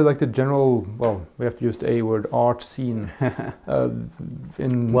is the general, well, we have to use the A word, art scene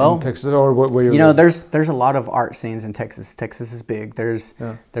in Texas, or where you know, there's a lot of art scenes in Texas. Texas is big. There's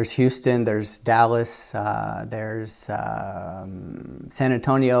Houston, there's Dallas, there's San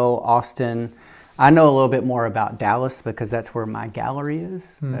Antonio, Austin. I know a little bit more about Dallas because that's where my gallery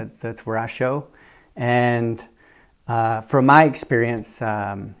is. That's where I show. And from my experience,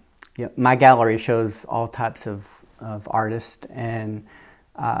 my gallery shows all types of artists, and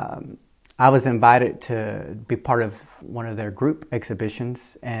I was invited to be part of one of their group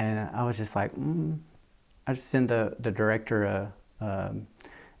exhibitions, and I was just like, I just sent the director an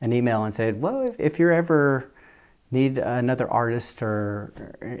email and said, well, if you ever need another artist or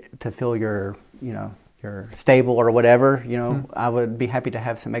to fill your stable or whatever, I would be happy to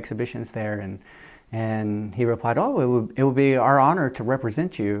have some exhibitions there. And he replied, "Oh, it would be our honor to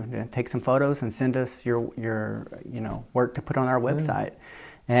represent you. Take some photos and send us your work to put on our website."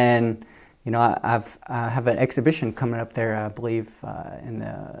 And I have an exhibition coming up there, I believe, in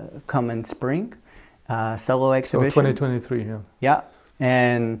the coming spring, solo exhibition. So 2023, yeah. Yeah,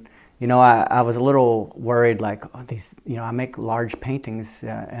 and I was a little worried, like, these, I make large paintings.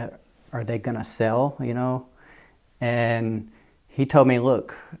 Are they gonna sell? And he told me,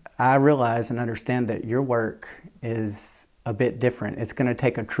 look, I realize and understand that your work is a bit different. It's going to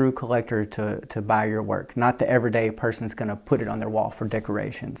take a true collector to buy your work. Not the everyday person's going to put it on their wall for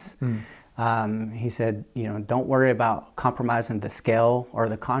decorations. He said, don't worry about compromising the scale or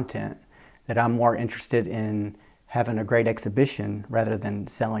the content, that I'm more interested in having a great exhibition rather than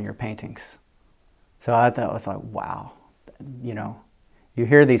selling your paintings. So I thought, I was like, wow, you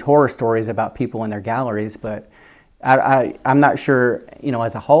hear these horror stories about people in their galleries, but I'm not sure,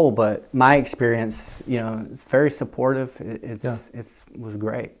 as a whole, but my experience, it's very supportive. It was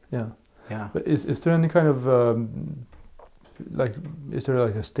great. Yeah. Yeah. But is there any kind of is there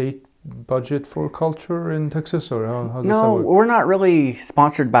like a state budget for culture in Texas, or how does that work? No, we're not really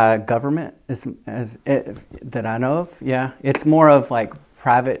sponsored by government that I know of. Yeah, it's more of like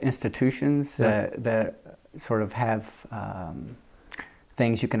private institutions that sort of have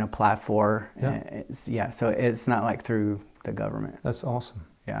things you can apply for. So it's not like through the government. That's awesome.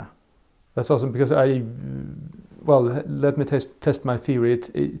 Yeah, that's awesome, because let me test my theory.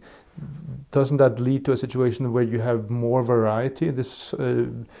 Doesn't that lead to a situation where you have more variety, this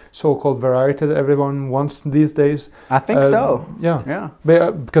so-called variety that everyone wants these days? I think so. Yeah.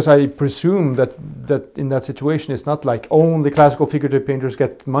 Because I presume that in that situation, it's not like only classical figurative painters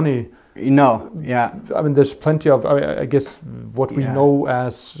get money. No, yeah. I mean, there's plenty of, I guess, what we know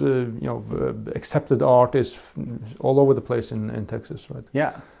as, accepted art is all over the place in Texas, right?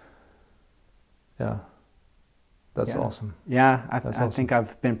 Yeah. Yeah. That's awesome. Yeah, I think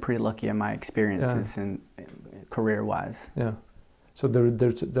I've been pretty lucky in my experiences and career-wise. Yeah. So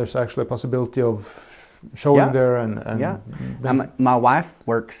there's actually a possibility of showing there and my wife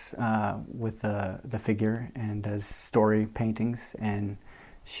works with the figure and does story paintings, and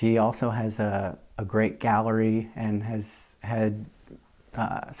she also has a great gallery and has had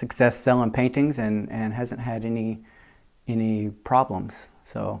success selling paintings and hasn't had any problems.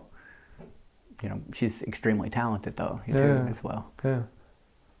 So, you know, she's extremely talented though too, as well. Yeah,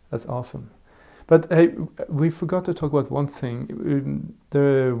 that's awesome. But hey, we forgot to talk about one thing,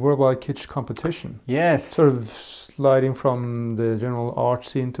 the World Wide Kitsch Competition. Yes. Sort of sliding from the general art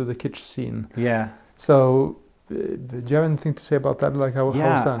scene to the kitsch scene. Yeah. So, do you have anything to say about that? Like, how is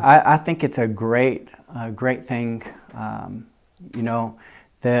that? I think it's a great thing. You know,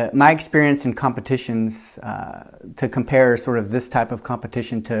 my experience in competitions, to compare sort of this type of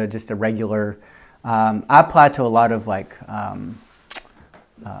competition to just a regular, I apply to a lot of like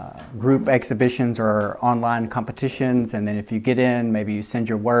group exhibitions or online competitions, and then if you get in, maybe you send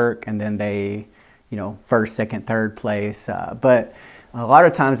your work, and then they, you know, first, second, third place. But a lot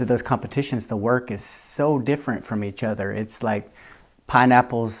of times at those competitions, the work is so different from each other. It's like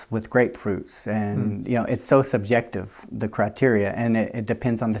pineapples with grapefruits, and you know, it's so subjective, the criteria, and it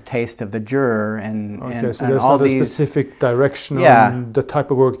depends on the taste of the juror and so and there's all not these a specific direction on the type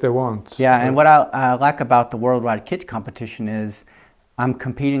of work they want. Yeah, and what I like about the World Wide Kitsch Competition is I'm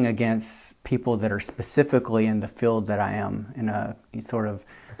competing against people that are specifically in the field that I am, in a sort of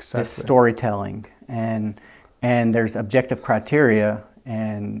storytelling, and there's objective criteria,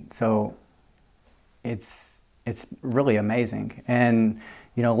 and so it's really amazing. And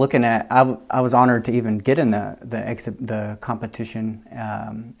you know, looking at, I was honored to even get in the competition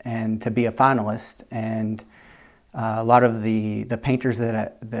and to be a finalist, and a lot of the painters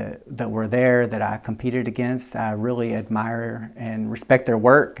that were there that I competed against, I really admire and respect their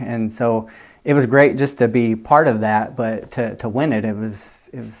work, and so it was great just to be part of that. But to win it, it was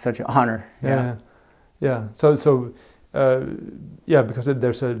such an honor. Yeah. So because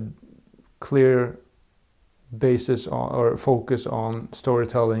there's a clear basis on, or focus on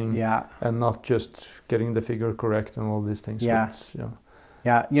storytelling, and not just getting the figure correct and all these things. Yeah.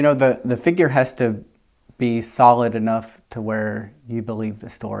 You know, the figure has to be solid enough to where you believe the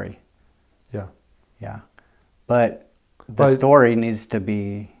story. Yeah. But the story needs to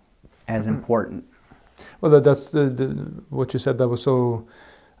be as important. Well, that's what you said. That was so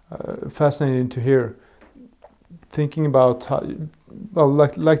fascinating to hear. Thinking about how, well,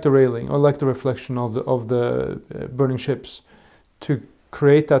 like the railing or like the reflection of the burning ships, to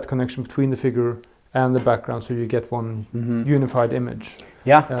create that connection between the figure and the background, so you get one unified image.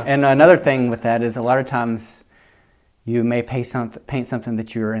 Yeah, and another thing with that is a lot of times you may paint something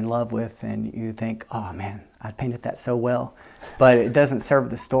that you're in love with, and you think, oh man, I painted that so well, but it doesn't serve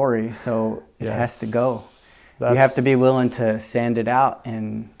the story, so it has to go. You have to be willing to sand it out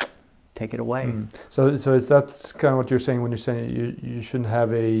and take it away. So that's kind of what you're saying when you're saying you shouldn't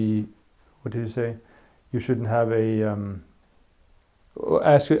have a, what did you say? You shouldn't have a,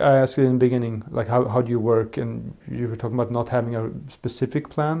 I asked you in the beginning, like how do you work, and you were talking about not having a specific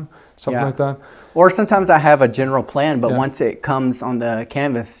plan, something like that. Or sometimes I have a general plan, but once it comes on the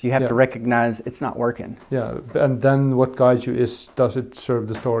canvas, you have to recognize it's not working. Yeah, and then what guides you is, does it serve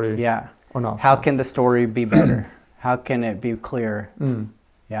the story or not? How can the story be better? How can it be clearer?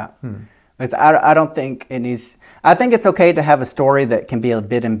 I don't think it needs, I think it's okay to have a story that can be a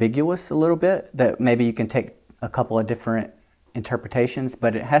bit ambiguous a little bit, that maybe you can take a couple of different interpretations,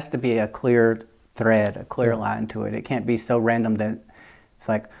 but it has to be a clear thread, a clear line to it. It can't be so random that it's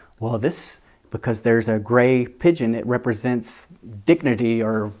like, well, this, because there's a gray pigeon, it represents dignity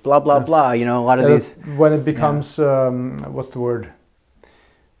or blah, blah, blah. You know, a lot of these. When it becomes, what's the word?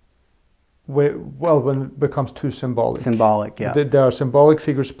 Well, when it becomes too symbolic. Symbolic, yeah. There are symbolic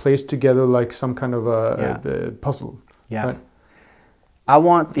figures placed together like some kind of a puzzle. Yeah. Right? I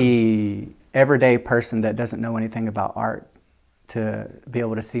want the everyday person that doesn't know anything about art to be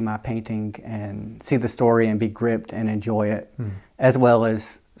able to see my painting and see the story and be gripped and enjoy it, as well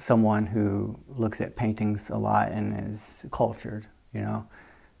as someone who looks at paintings a lot and is cultured, you know.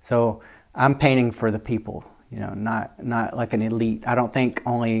 So I'm painting for the people, you know, not like an elite. I don't think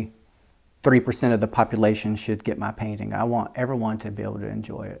only 3% of the population should get my painting. I want everyone to be able to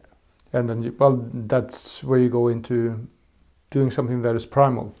enjoy it. And then, that's where you go into doing something that is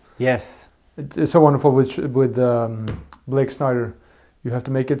primal. Yes. It's so wonderful with Blake Snyder. You have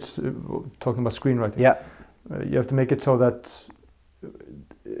to make it, talking about screenwriting. Yeah. You have to make it so that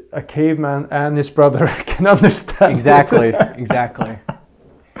a caveman and his brother can understand. Exactly.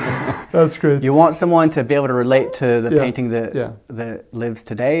 That's great. You want someone to be able to relate to the painting that lives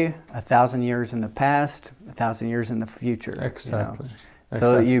today, 1,000 years in the past, 1,000 years in the future. Exactly. You know?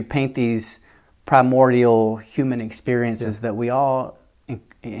 So you paint these primordial human experiences that we all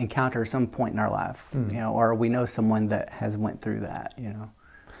encounter at some point in our life, you know, or we know someone that has went through that, you know.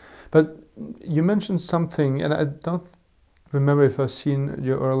 But you mentioned something, and I don't remember if I've seen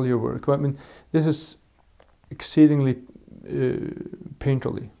your earlier work, but I mean, this is exceedingly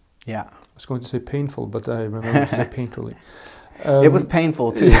painterly. Yeah. I was going to say painful, but I remember to say painterly. It was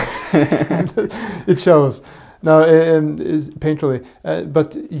painful too. It shows. No, it's painterly.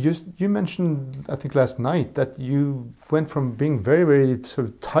 But you mentioned, I think last night, that you went from being very, very sort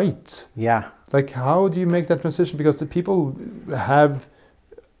of tight. Yeah. Like, how do you make that transition? Because the people have,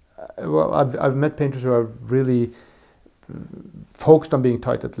 well, I've met painters who are really focused on being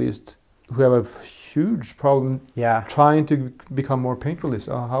tight, at least, who have a huge problem trying to become more painterly.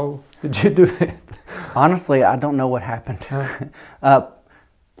 So how did you do it? Honestly, I don't know what happened.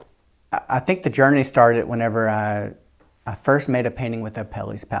 I think the journey started whenever I first made a painting with a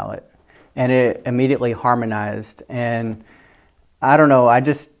Apelles palette, and it immediately harmonized. And I don't know,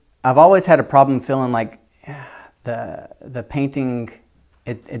 I've always had a problem feeling like the painting,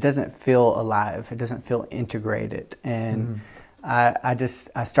 it doesn't feel alive, it doesn't feel integrated. And I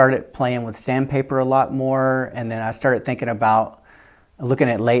started playing with sandpaper a lot more, and then I started thinking about looking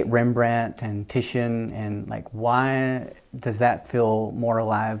at late Rembrandt and Titian, and like, why does that feel more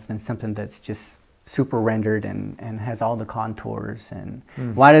alive than something that's just super rendered and has all the contours? And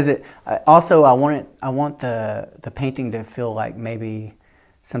why does it also, I want the painting to feel like maybe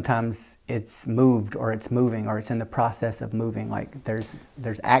sometimes it's moved, or it's moving, or it's in the process of moving, like there's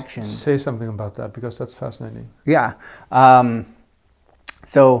action. Say something about that, because that's fascinating. Yeah.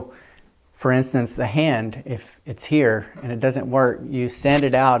 So for instance, the hand, if it's here and it doesn't work, you sand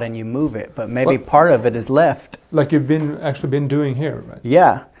it out and you move it, but maybe part of it is left. Like you've actually been doing here, right?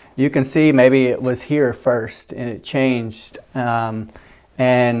 Yeah. You can see maybe it was here first and it changed.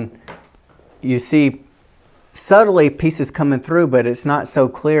 And you see subtly pieces coming through, but it's not so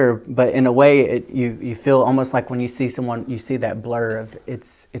clear. But in a way, you feel almost like when you see someone, you see that blur of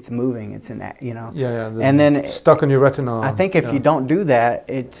it's moving, it's in, you know. Yeah, yeah. And then stuck on your retina. I think if you don't do that,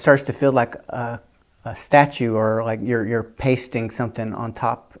 it starts to feel like a statue, or like you're pasting something on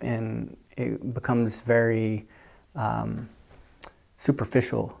top, and it becomes very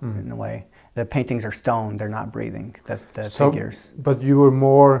superficial in a way. The paintings are stone; they're not breathing. The figures. But you were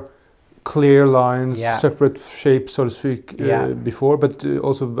more clear lines, separate shapes, so to speak, before, but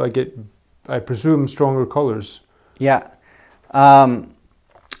also I presume stronger colors. Yeah.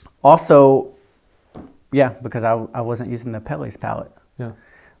 Also, because I wasn't using the Apelles palette. Yeah.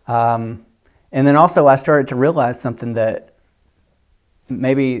 And then also I started to realize something, that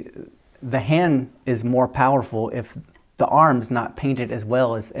maybe the hand is more powerful if the arm's not painted as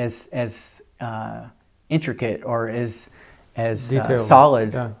well as intricate, or as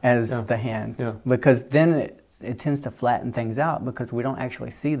solid as the hand, because then it tends to flatten things out, because we don't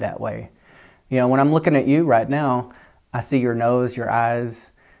actually see that way. You know, when I'm looking at you right now, I see your nose, your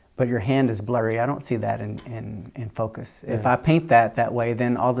eyes, but your hand is blurry. I don't see that in focus. If I paint that way,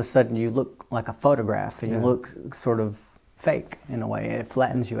 then all of a sudden you look like a photograph, and you look sort of fake in a way. It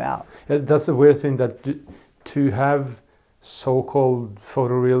flattens you out. That's the weird thing, that to have so-called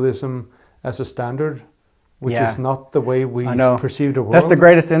photorealism as a standard, which is not the way we perceive the world. That's the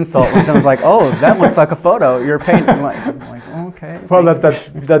greatest insult, when someone's like, "Oh, that looks like a photo. You're painting." I'm like, okay. Well,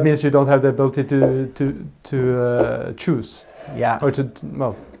 that means you don't have the ability to choose. Yeah. Or to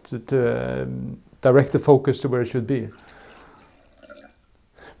direct the focus to where it should be.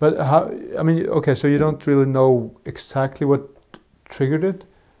 But how? I mean, okay, so you don't really know exactly what triggered it,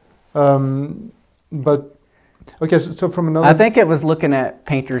 but okay. So from another, I think it was looking at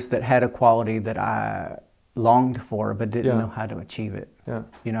painters that had a quality that I longed for, but didn't know how to achieve it. Yeah.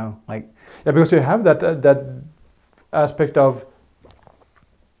 You know, like. Yeah, because you have that aspect of.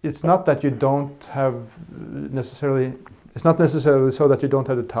 It's not that you don't have necessarily. It's not necessarily so that you don't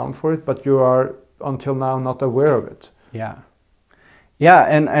have the talent for it, but you are until now not aware of it. Yeah. Yeah,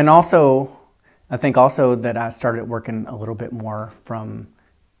 and also, I think also that I started working a little bit more from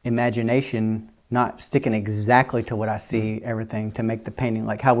imagination, not sticking exactly to what I see, everything, to make the painting,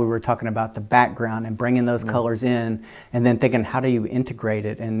 like how we were talking about the background and bringing those colors in, and then thinking, how do you integrate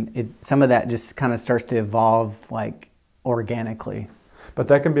it? And some of that just kind of starts to evolve like organically. But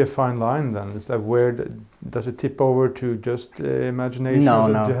that can be a fine line then. Is that where does it tip over to just imagination? No.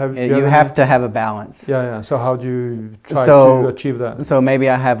 You have to have a balance. Yeah. So how do you try to achieve that? So maybe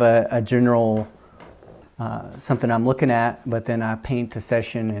I have a general something I'm looking at, but then I paint a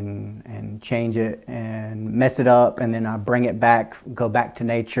session and change it and mess it up, and then I bring it back, go back to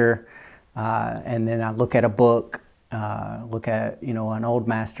nature, and then I look at a book look at, you know, an old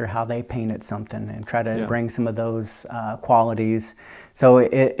master, how they painted something, and try to Yeah. bring some of those qualities. So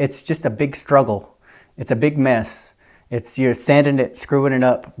it's just a big struggle. It's a big mess. It's you're sanding it, screwing it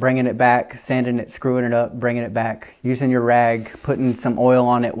up, bringing it back, sanding it, screwing it up, bringing it back, using your rag, putting some oil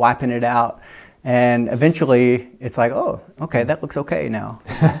on it, wiping it out. And eventually it's like, oh, okay, that looks okay now.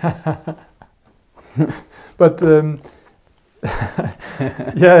 But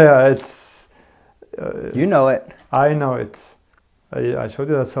yeah, it's... You know it. I know it. I showed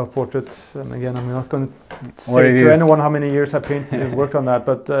you that self-portrait, and again, I'm not going to What say have to you- anyone how many years I worked on that,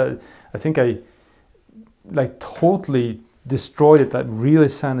 but I think I like totally destroyed it. I really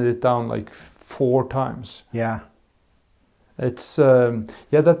sanded it down like 4 times. Yeah. It's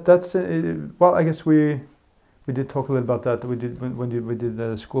yeah, that's well, I guess we did talk a little about that. We did when we did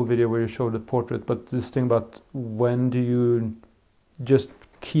the school video where you showed the portrait, but this thing about when do you just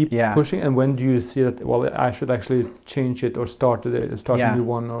keep Yeah. pushing, and when do you see that, well, I should actually change it or start Yeah. a new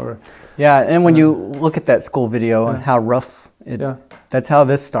one, or Yeah, and when you look at that school video and Yeah. how rough it, yeah, that's how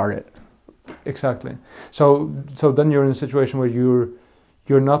this started. exactly. So then you're in a situation where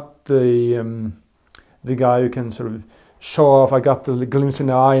you're not the guy who can sort of show off, I got the glimpse in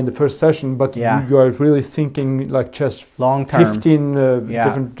the eye in the first session, but Yeah. you are really thinking like chess Long term. 15 Yeah.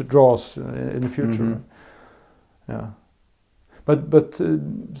 different draws in the future. Mhm. Yeah. But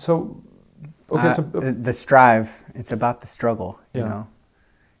so okay, so the strive, it's about the struggle, you Yeah. know.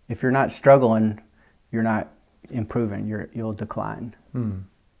 If you're not struggling, you're not improving, you'll decline. hmm.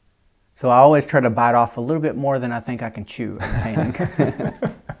 So I always try to bite off a little bit more than I think I can chew in painting.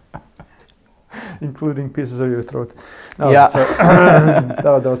 Including pieces of your throat. No, Yeah. so,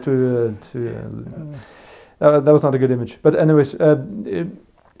 that was too that was not a good image. But anyways,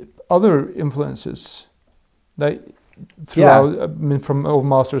 other influences, like throughout, I mean, from old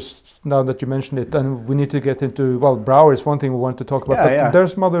masters. Now that you mentioned it, and we need to get into, well, Brouwer is one thing we want to talk about, Yeah, but yeah.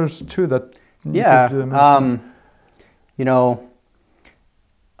 there's some others too that you Yeah, could, mention. you know,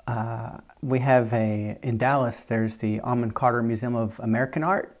 we have in Dallas, there's the Almond Carter Museum of American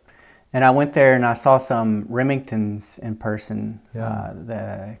Art. And I went there and I saw some Remingtons in person, Yeah.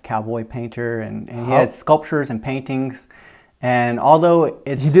 the Cowboy painter, and he How- has sculptures and paintings. And although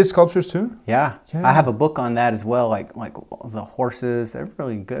it's... He did sculptures too? Yeah, Yeah. I have a book on that as well, like the horses, they're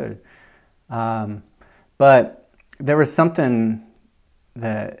really good. But there was something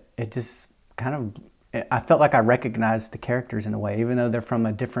that it just kind of, I felt like I recognized the characters in a way, even though they're from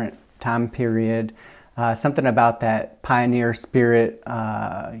a different time period. Something about that pioneer spirit,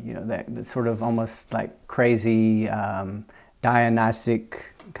 you know, that sort of almost like crazy,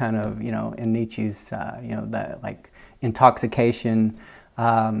 Dionysic kind of, you know, in Nietzsche's, you know, that like intoxication.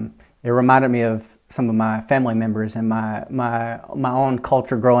 It reminded me of some of my family members and my own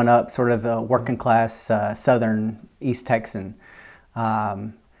culture growing up, sort of a working class southern East Texan,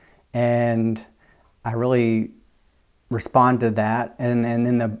 and I really respond to that. And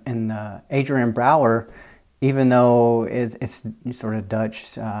in the Adrian Brouwer, even though it's sort of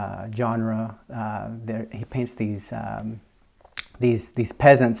Dutch genre, he paints these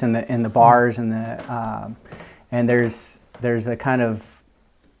peasants in the bars and there's a kind of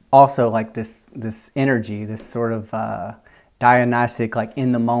also like this energy, this sort of Dionysic, like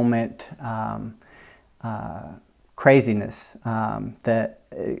in the moment craziness, that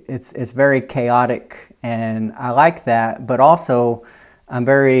it's very chaotic, and I like that. But also I'm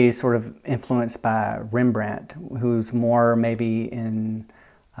very sort of influenced by Rembrandt, who's more maybe in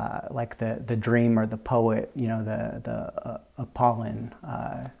like the dream or the poet, you know, the Apollon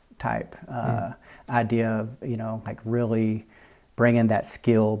type idea of, you know, like really bringing that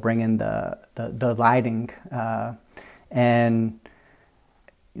skill, bringing the lighting, and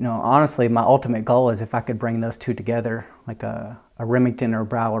you know, honestly, my ultimate goal is if I could bring those two together, like a Remington or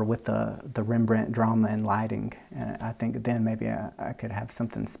Brouwer with the Rembrandt drama and lighting, and I think then maybe I could have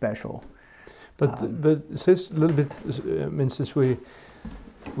something special. But since a little bit, I mean, since we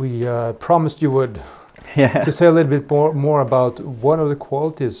promised you would, Yeah. to say a little bit more about what are the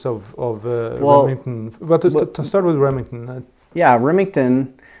qualities of Well, Remington. But to start with Remington. Yeah,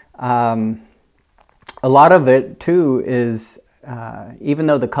 Remington, a lot of it too is, even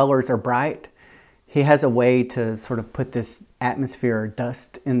though the colors are bright, he has a way to sort of put this atmosphere or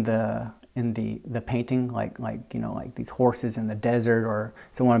dust in the painting, like you know, like these horses in the desert or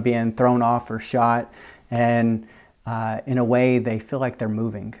someone being thrown off or shot, and in a way they feel like they're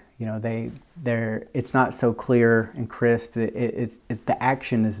moving. You know, they're it's not so clear and crisp. It's the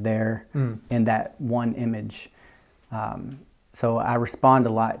action is there in that one image. So I respond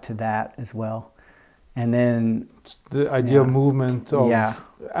a lot to that as well. And then The ideal movement of Yeah.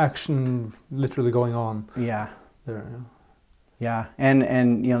 action literally going on. Yeah. there. Yeah. Yeah,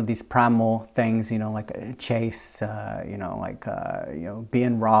 and you know, these primal things, you know, like a chase, you know, like you know,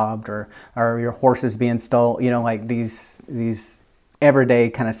 being robbed or your horses being stolen, you know, like these everyday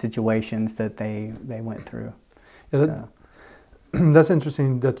kind of situations that they went through. Yeah, So. That's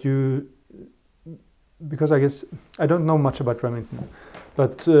interesting that you, because I guess I don't know much about Remington,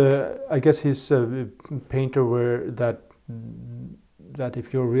 but I guess he's a painter that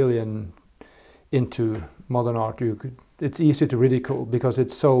if you're really into modern art, it's easy to ridicule because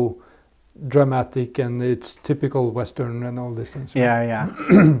it's so dramatic and it's typical Western and all these things. Right?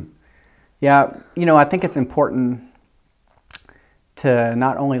 Yeah. Yeah, you know, I think it's important to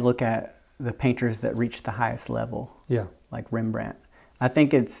not only look at the painters that reach the highest level, like Rembrandt. I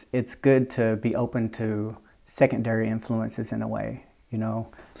think it's good to be open to secondary influences in a way, you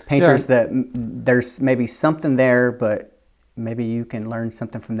know. Painters that there's maybe something there, but maybe you can learn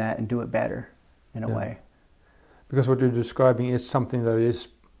something from that and do it better in a way. Because what you're describing is something that is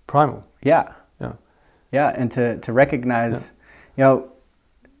primal. Yeah, and to recognize, you know,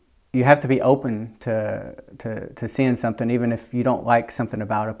 you have to be open to seeing something, even if you don't like something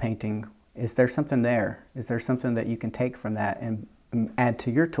about a painting. Is there something there? Is there something that you can take from that and add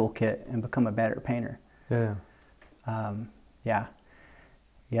to your toolkit and become a better painter? Yeah.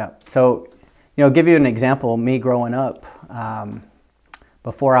 So, you know, give you an example. Me growing up,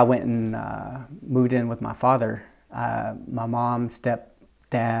 before I went and moved in with my father, my mom,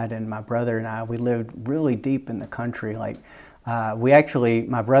 stepdad, and my brother and I, we lived really deep in the country. Like,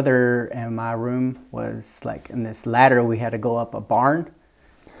 my brother and my room was like in this ladder. We had to go up a barn.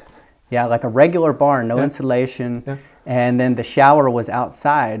 Yeah, like a regular barn, no insulation. Yeah. And then the shower was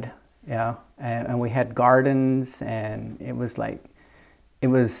outside, and we had gardens, and it was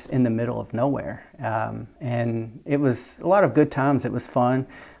in the middle of nowhere. And it was a lot of good times. It was fun.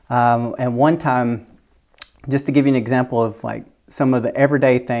 And one time, just to give you an example of like some of the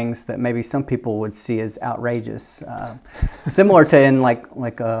everyday things that maybe some people would see as outrageous, similar to in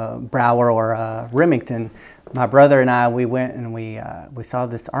like a Brouwer or a Remington. My brother and I, we went and we saw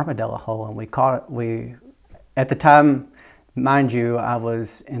this armadillo hole, and we caught it. At the time, mind you, I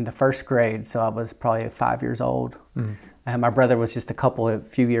was in the first grade, so I was probably 5 years old, and my brother was just a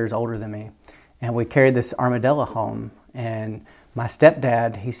few years older than me, and we carried this armadillo home, and my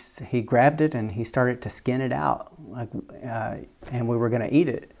stepdad, he grabbed it and he started to skin it out, and we were going to eat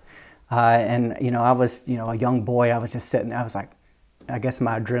it, and you know, I was, you know, a young boy. I was just sitting there. I was like, I guess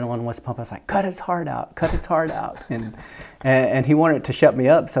my adrenaline was pumping. I was like, cut its heart out, and he wanted to shut me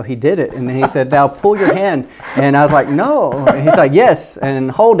up, so he did it. And then he said, now pull your hand. And I was like, no. And he's like, yes,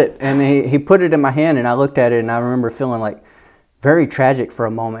 and hold it. And he put it in my hand, and I looked at it, and I remember feeling like very tragic for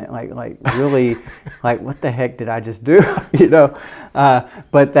a moment, like really, like what the heck did I just do, you know?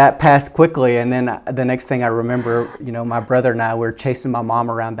 But that passed quickly, and then the next thing I remember, you know, my brother and I were chasing my mom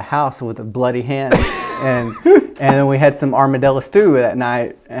around the house with a bloody hand, and then we had some armadillo stew that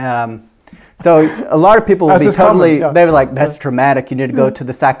night. So a lot of people would be totally, they were like, that's traumatic, you need to go to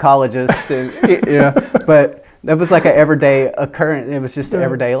the psychologist, and, you know, but that was like an everyday occurrence. It was just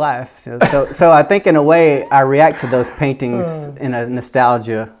everyday life. So I think in a way I react to those paintings in a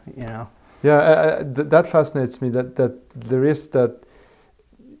nostalgia, you know. Yeah, that fascinates me. That there is that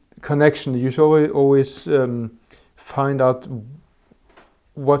connection. You should always find out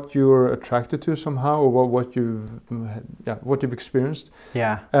what you're attracted to somehow, or what you've experienced.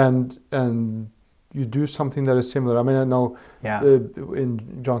 Yeah. And you do something that is similar. I mean, I know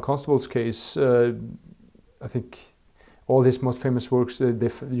in John Constable's case. I think all his most famous works,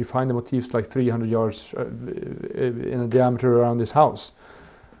 you find the motifs like 300 yards in a diameter around his house,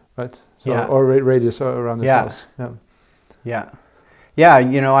 right? So, or radius around his house. Yeah.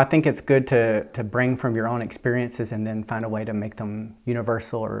 You know, I think it's good to bring from your own experiences and then find a way to make them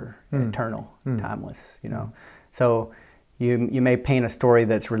universal or eternal, timeless. You know, so you may paint a story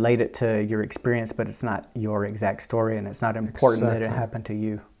that's related to your experience, but it's not your exact story, and it's not important that it happened to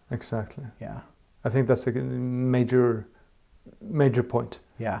you. Exactly. Yeah. I think that's a major point.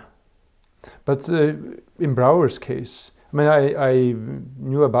 Yeah. But in Brouwer's case, I mean, I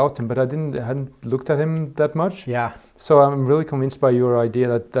knew about him, but I hadn't looked at him that much. Yeah. So I'm really convinced by your idea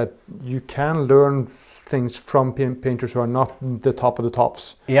that you can learn things from painters who are not the top of the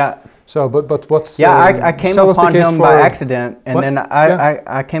tops. Yeah. So, but what's I came upon him by accident, and then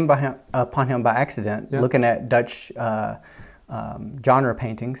I came upon him by accident looking at Dutch genre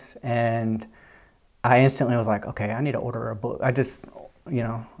paintings, and I instantly was like, okay, I need to order a book. I just, you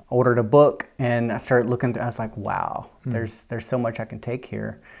know, ordered a book, and I started looking. I was like, wow, there's so much I can take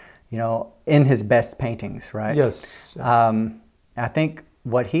here, you know, in his best paintings, right? Yes. I think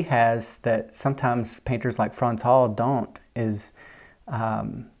what he has that sometimes painters like Frans Hall don't is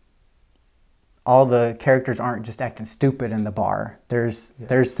all the characters aren't just acting stupid in the bar. There's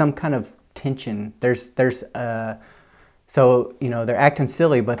some kind of tension. So, you know, they're acting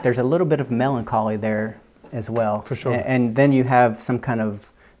silly, but there's a little bit of melancholy there as well. For sure. And then you have some kind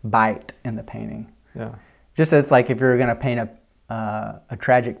of bite in the painting. Yeah. Just as like if you're going to paint a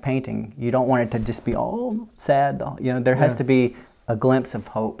tragic painting, you don't want it to just be all sad. You know, there has to be a glimpse of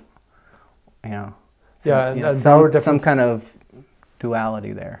hope. You know. So, and some kind of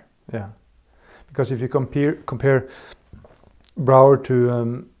duality there. Yeah. Because if you compare Brouwer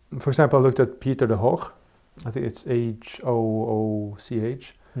to, for example, I looked at Peter de Hoog. I think it's Hooch.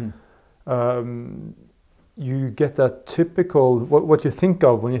 You get that typical, what you think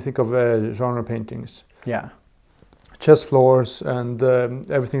of when you think of genre paintings. Yeah. Chest floors and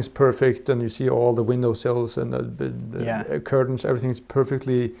everything's perfect, and you see all the windowsills and the curtains, everything's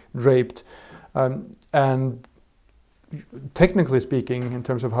perfectly draped. And technically speaking, in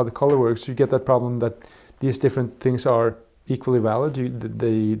terms of how the color works, you get that problem that these different things are equally valid.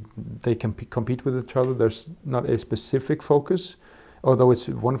 They can compete with each other. There's not a specific focus, although it's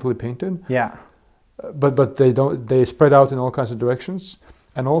wonderfully painted. Yeah. But they spread out in all kinds of directions.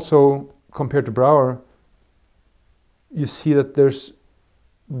 And also compared to Brouwer, you see that there's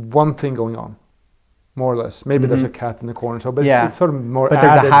one thing going on, more or less. Maybe there's a cat in the corner, but it's sort of more. But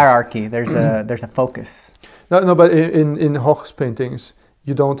there's a hierarchy. There's a focus. No. But in Hoch's paintings,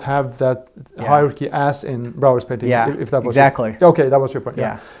 you don't have that hierarchy as in Brouwer's painting. Yeah, if that was exactly. Okay, that was your point.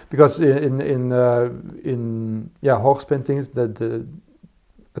 Yeah. Because in Hoch's paintings, the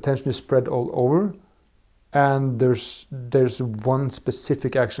attention is spread all over, and there's one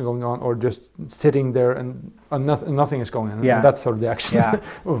specific action going on, or just sitting there and nothing is going on. Yeah. And that's sort of the action. Yeah.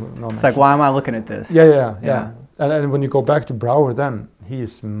 It's like, why am I looking at this? Yeah. And when you go back to Brouwer, then he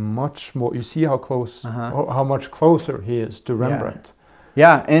is much more. You see how close, how much closer he is to Rembrandt.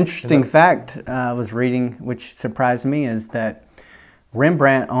 Yeah. Interesting fact I was reading, which surprised me, is that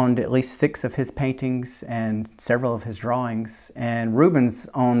Rembrandt owned at least 6 of his paintings and several of his drawings, and Rubens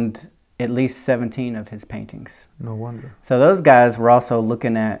owned at least 17 of his paintings. No wonder. So those guys were also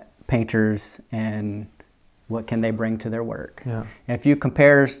looking at painters and what can they bring to their work. Yeah. And if you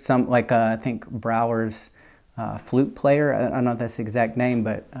compare some, like I think Brouwer's flute player, I don't know if that's the exact name,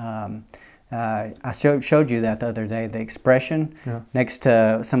 but I showed you that the other day, the expression next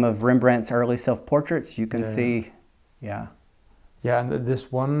to some of Rembrandt's early self-portraits, you can see, Yeah, and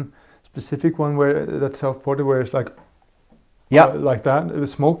this one specific one where that self-portrait where it's like, like that, it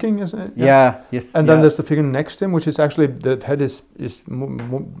was smoking, isn't it? Yeah. Yes. And then there's the figure next to him, which is actually, the head is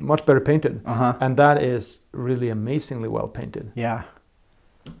much better painted, and that is really amazingly well painted. Yeah.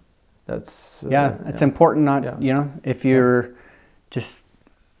 That's it's important not you know, if you're just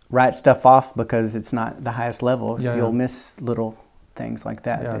write stuff off because it's not the highest level, you'll miss little things like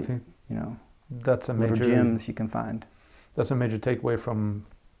that. Yeah, I think you know, that's a major gems you can find. That's a major takeaway from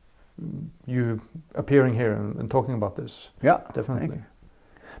you appearing here and talking about this. Yeah, definitely.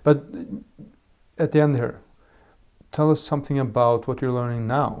 But at the end here, tell us something about what you're learning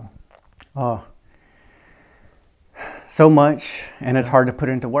now. Oh, so much, and it's hard to put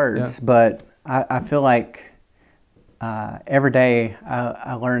into words, but I feel like every day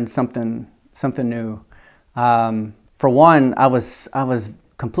I learn something new. For one, I was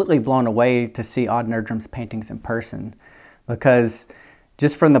completely blown away to see Odd Nerdrum's paintings in person, because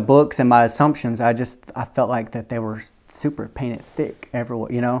just from the books and my assumptions, I felt like that they were super painted thick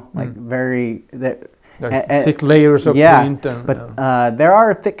everywhere, you know, like very thick layers of paint. But there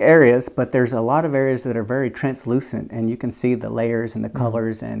are thick areas, but there's a lot of areas that are very translucent, and you can see the layers and the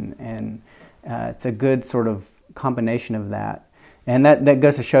colors, and it's a good sort of combination of that. And that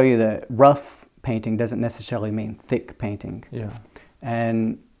goes to show you that rough painting doesn't necessarily mean thick painting. Yeah.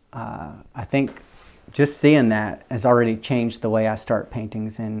 And I think just seeing that has already changed the way I start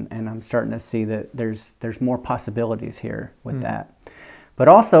paintings, and I'm starting to see that there's more possibilities here with that. But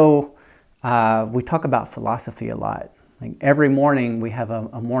also, we talk about philosophy a lot. Like every morning we have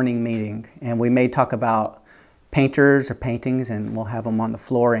a morning meeting, and we may talk about painters or paintings, and we'll have them on the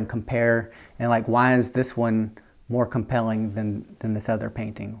floor and compare, and like, why is this one more compelling than this other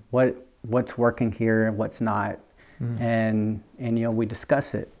painting? What's working here and what's not? And you know, we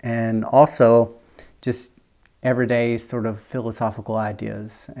discuss it. And also just everyday sort of philosophical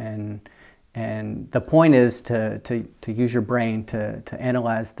ideas, and the point is to use your brain to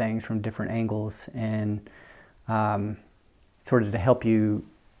analyze things from different angles, and sort of to help you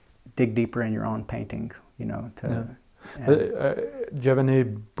dig deeper in your own painting, you know. Do you have any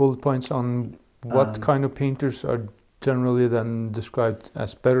bullet points on what kind of painters are generally then described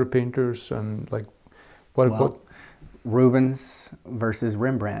as better painters, and like what? Rubens versus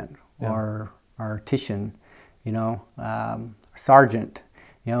Rembrandt, or Titian, Sargent.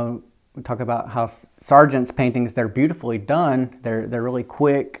 We talk about how Sargent's paintings, they're beautifully done. They're really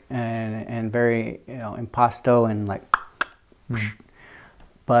quick and very impasto and like,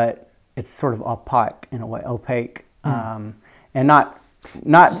 but it's sort of opaque in a way, and not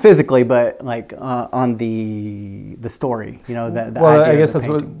physically, but like on the story. The well, idea I guess of the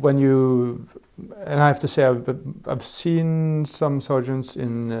that's painting. when you. And I have to say, I've seen some Sargents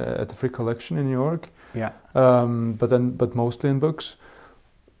at the Free Collection in New York. Yeah. But mostly in books.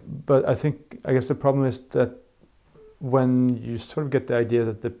 But I guess the problem is that when you sort of get the idea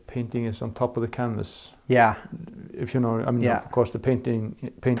that the painting is on top of the canvas. Yeah. If of course the paint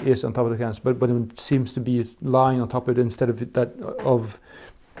is on top of the canvas, but it seems to be lying on top of it instead of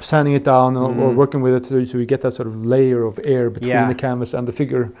sanding it down or working with it, so you get that sort of layer of air between the canvas and the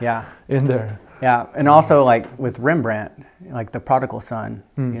figure in there. Yeah, and also like with Rembrandt, like the Prodigal Son,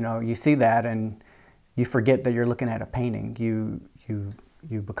 you see that and you forget that you're looking at a painting. You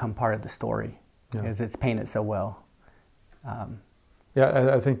become part of the story because it's painted so well.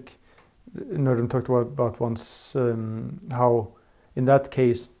 I think Nerdrum talked about once how in that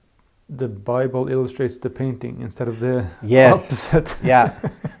case the Bible illustrates the painting instead of the opposite. Yeah.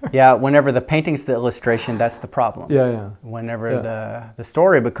 Whenever the painting's the illustration, that's the problem. Whenever the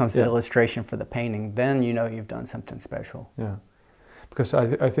story becomes the illustration for the painting, then you've done something special. Yeah, because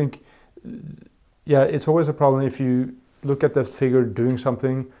I think it's always a problem if you look at the figure doing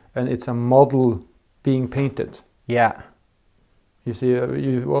something and it's a model being painted. Yeah. You see,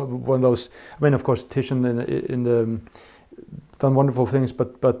 one of those. I mean, of course, Titian in the done wonderful things,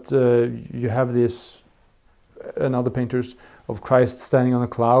 but you have this and other painters of Christ standing on a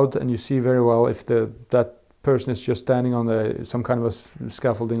cloud, and you see very well if that person is just standing on some kind of a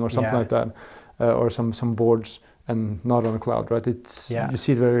scaffolding or something like that, or some boards, and not on a cloud, right? You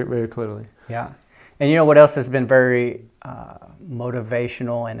see it very, very clearly. Yeah, and what else has been very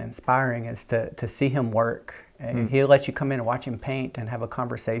motivational and inspiring is to see him work. He'll let you come in and watch him paint and have a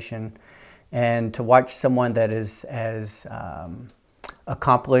conversation, and to watch someone that is as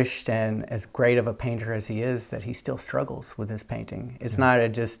accomplished and as great of a painter as he is, that he still struggles with his painting. It's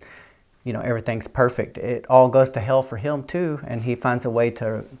not just, everything's perfect. It all goes to hell for him too, and he finds a way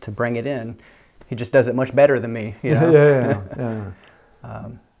to bring it in. He just does it much better than me.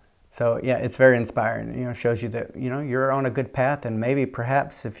 So it's very inspiring. It shows you that you're on a good path, and maybe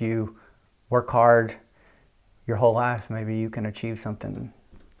perhaps if you work hard your whole life, maybe you can achieve something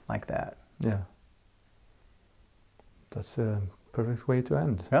like that. Yeah. That's a perfect way to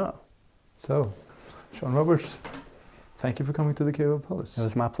end. Yeah. So, Shaun Roberts, thank you for coming to the Cave of Apelles. It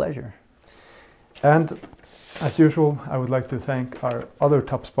was my pleasure. And as usual, I would like to thank our other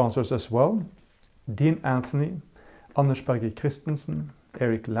top sponsors as well. Dean Anthony, Anders Berger Christensen,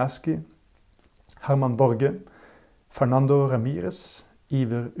 Eric Lasky, Herman Borge, Fernando Ramirez,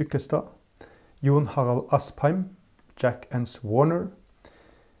 Iver Ukkestad, Jon Harald Aspheim, Jack Ens Warner,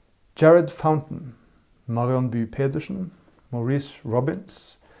 Jared Fountain, Marion Bu Pedersen, Maurice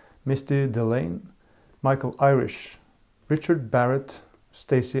Robbins, Misty Delane, Michael Irish, Richard Barrett,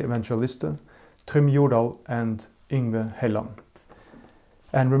 Stacey Evangelista, Trym Jordal, and Yngve Helland.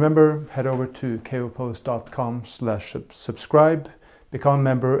 And remember, head over to caveofapelles.com/subscribe, become a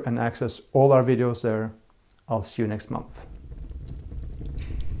member and access all our videos there. I'll see you next month.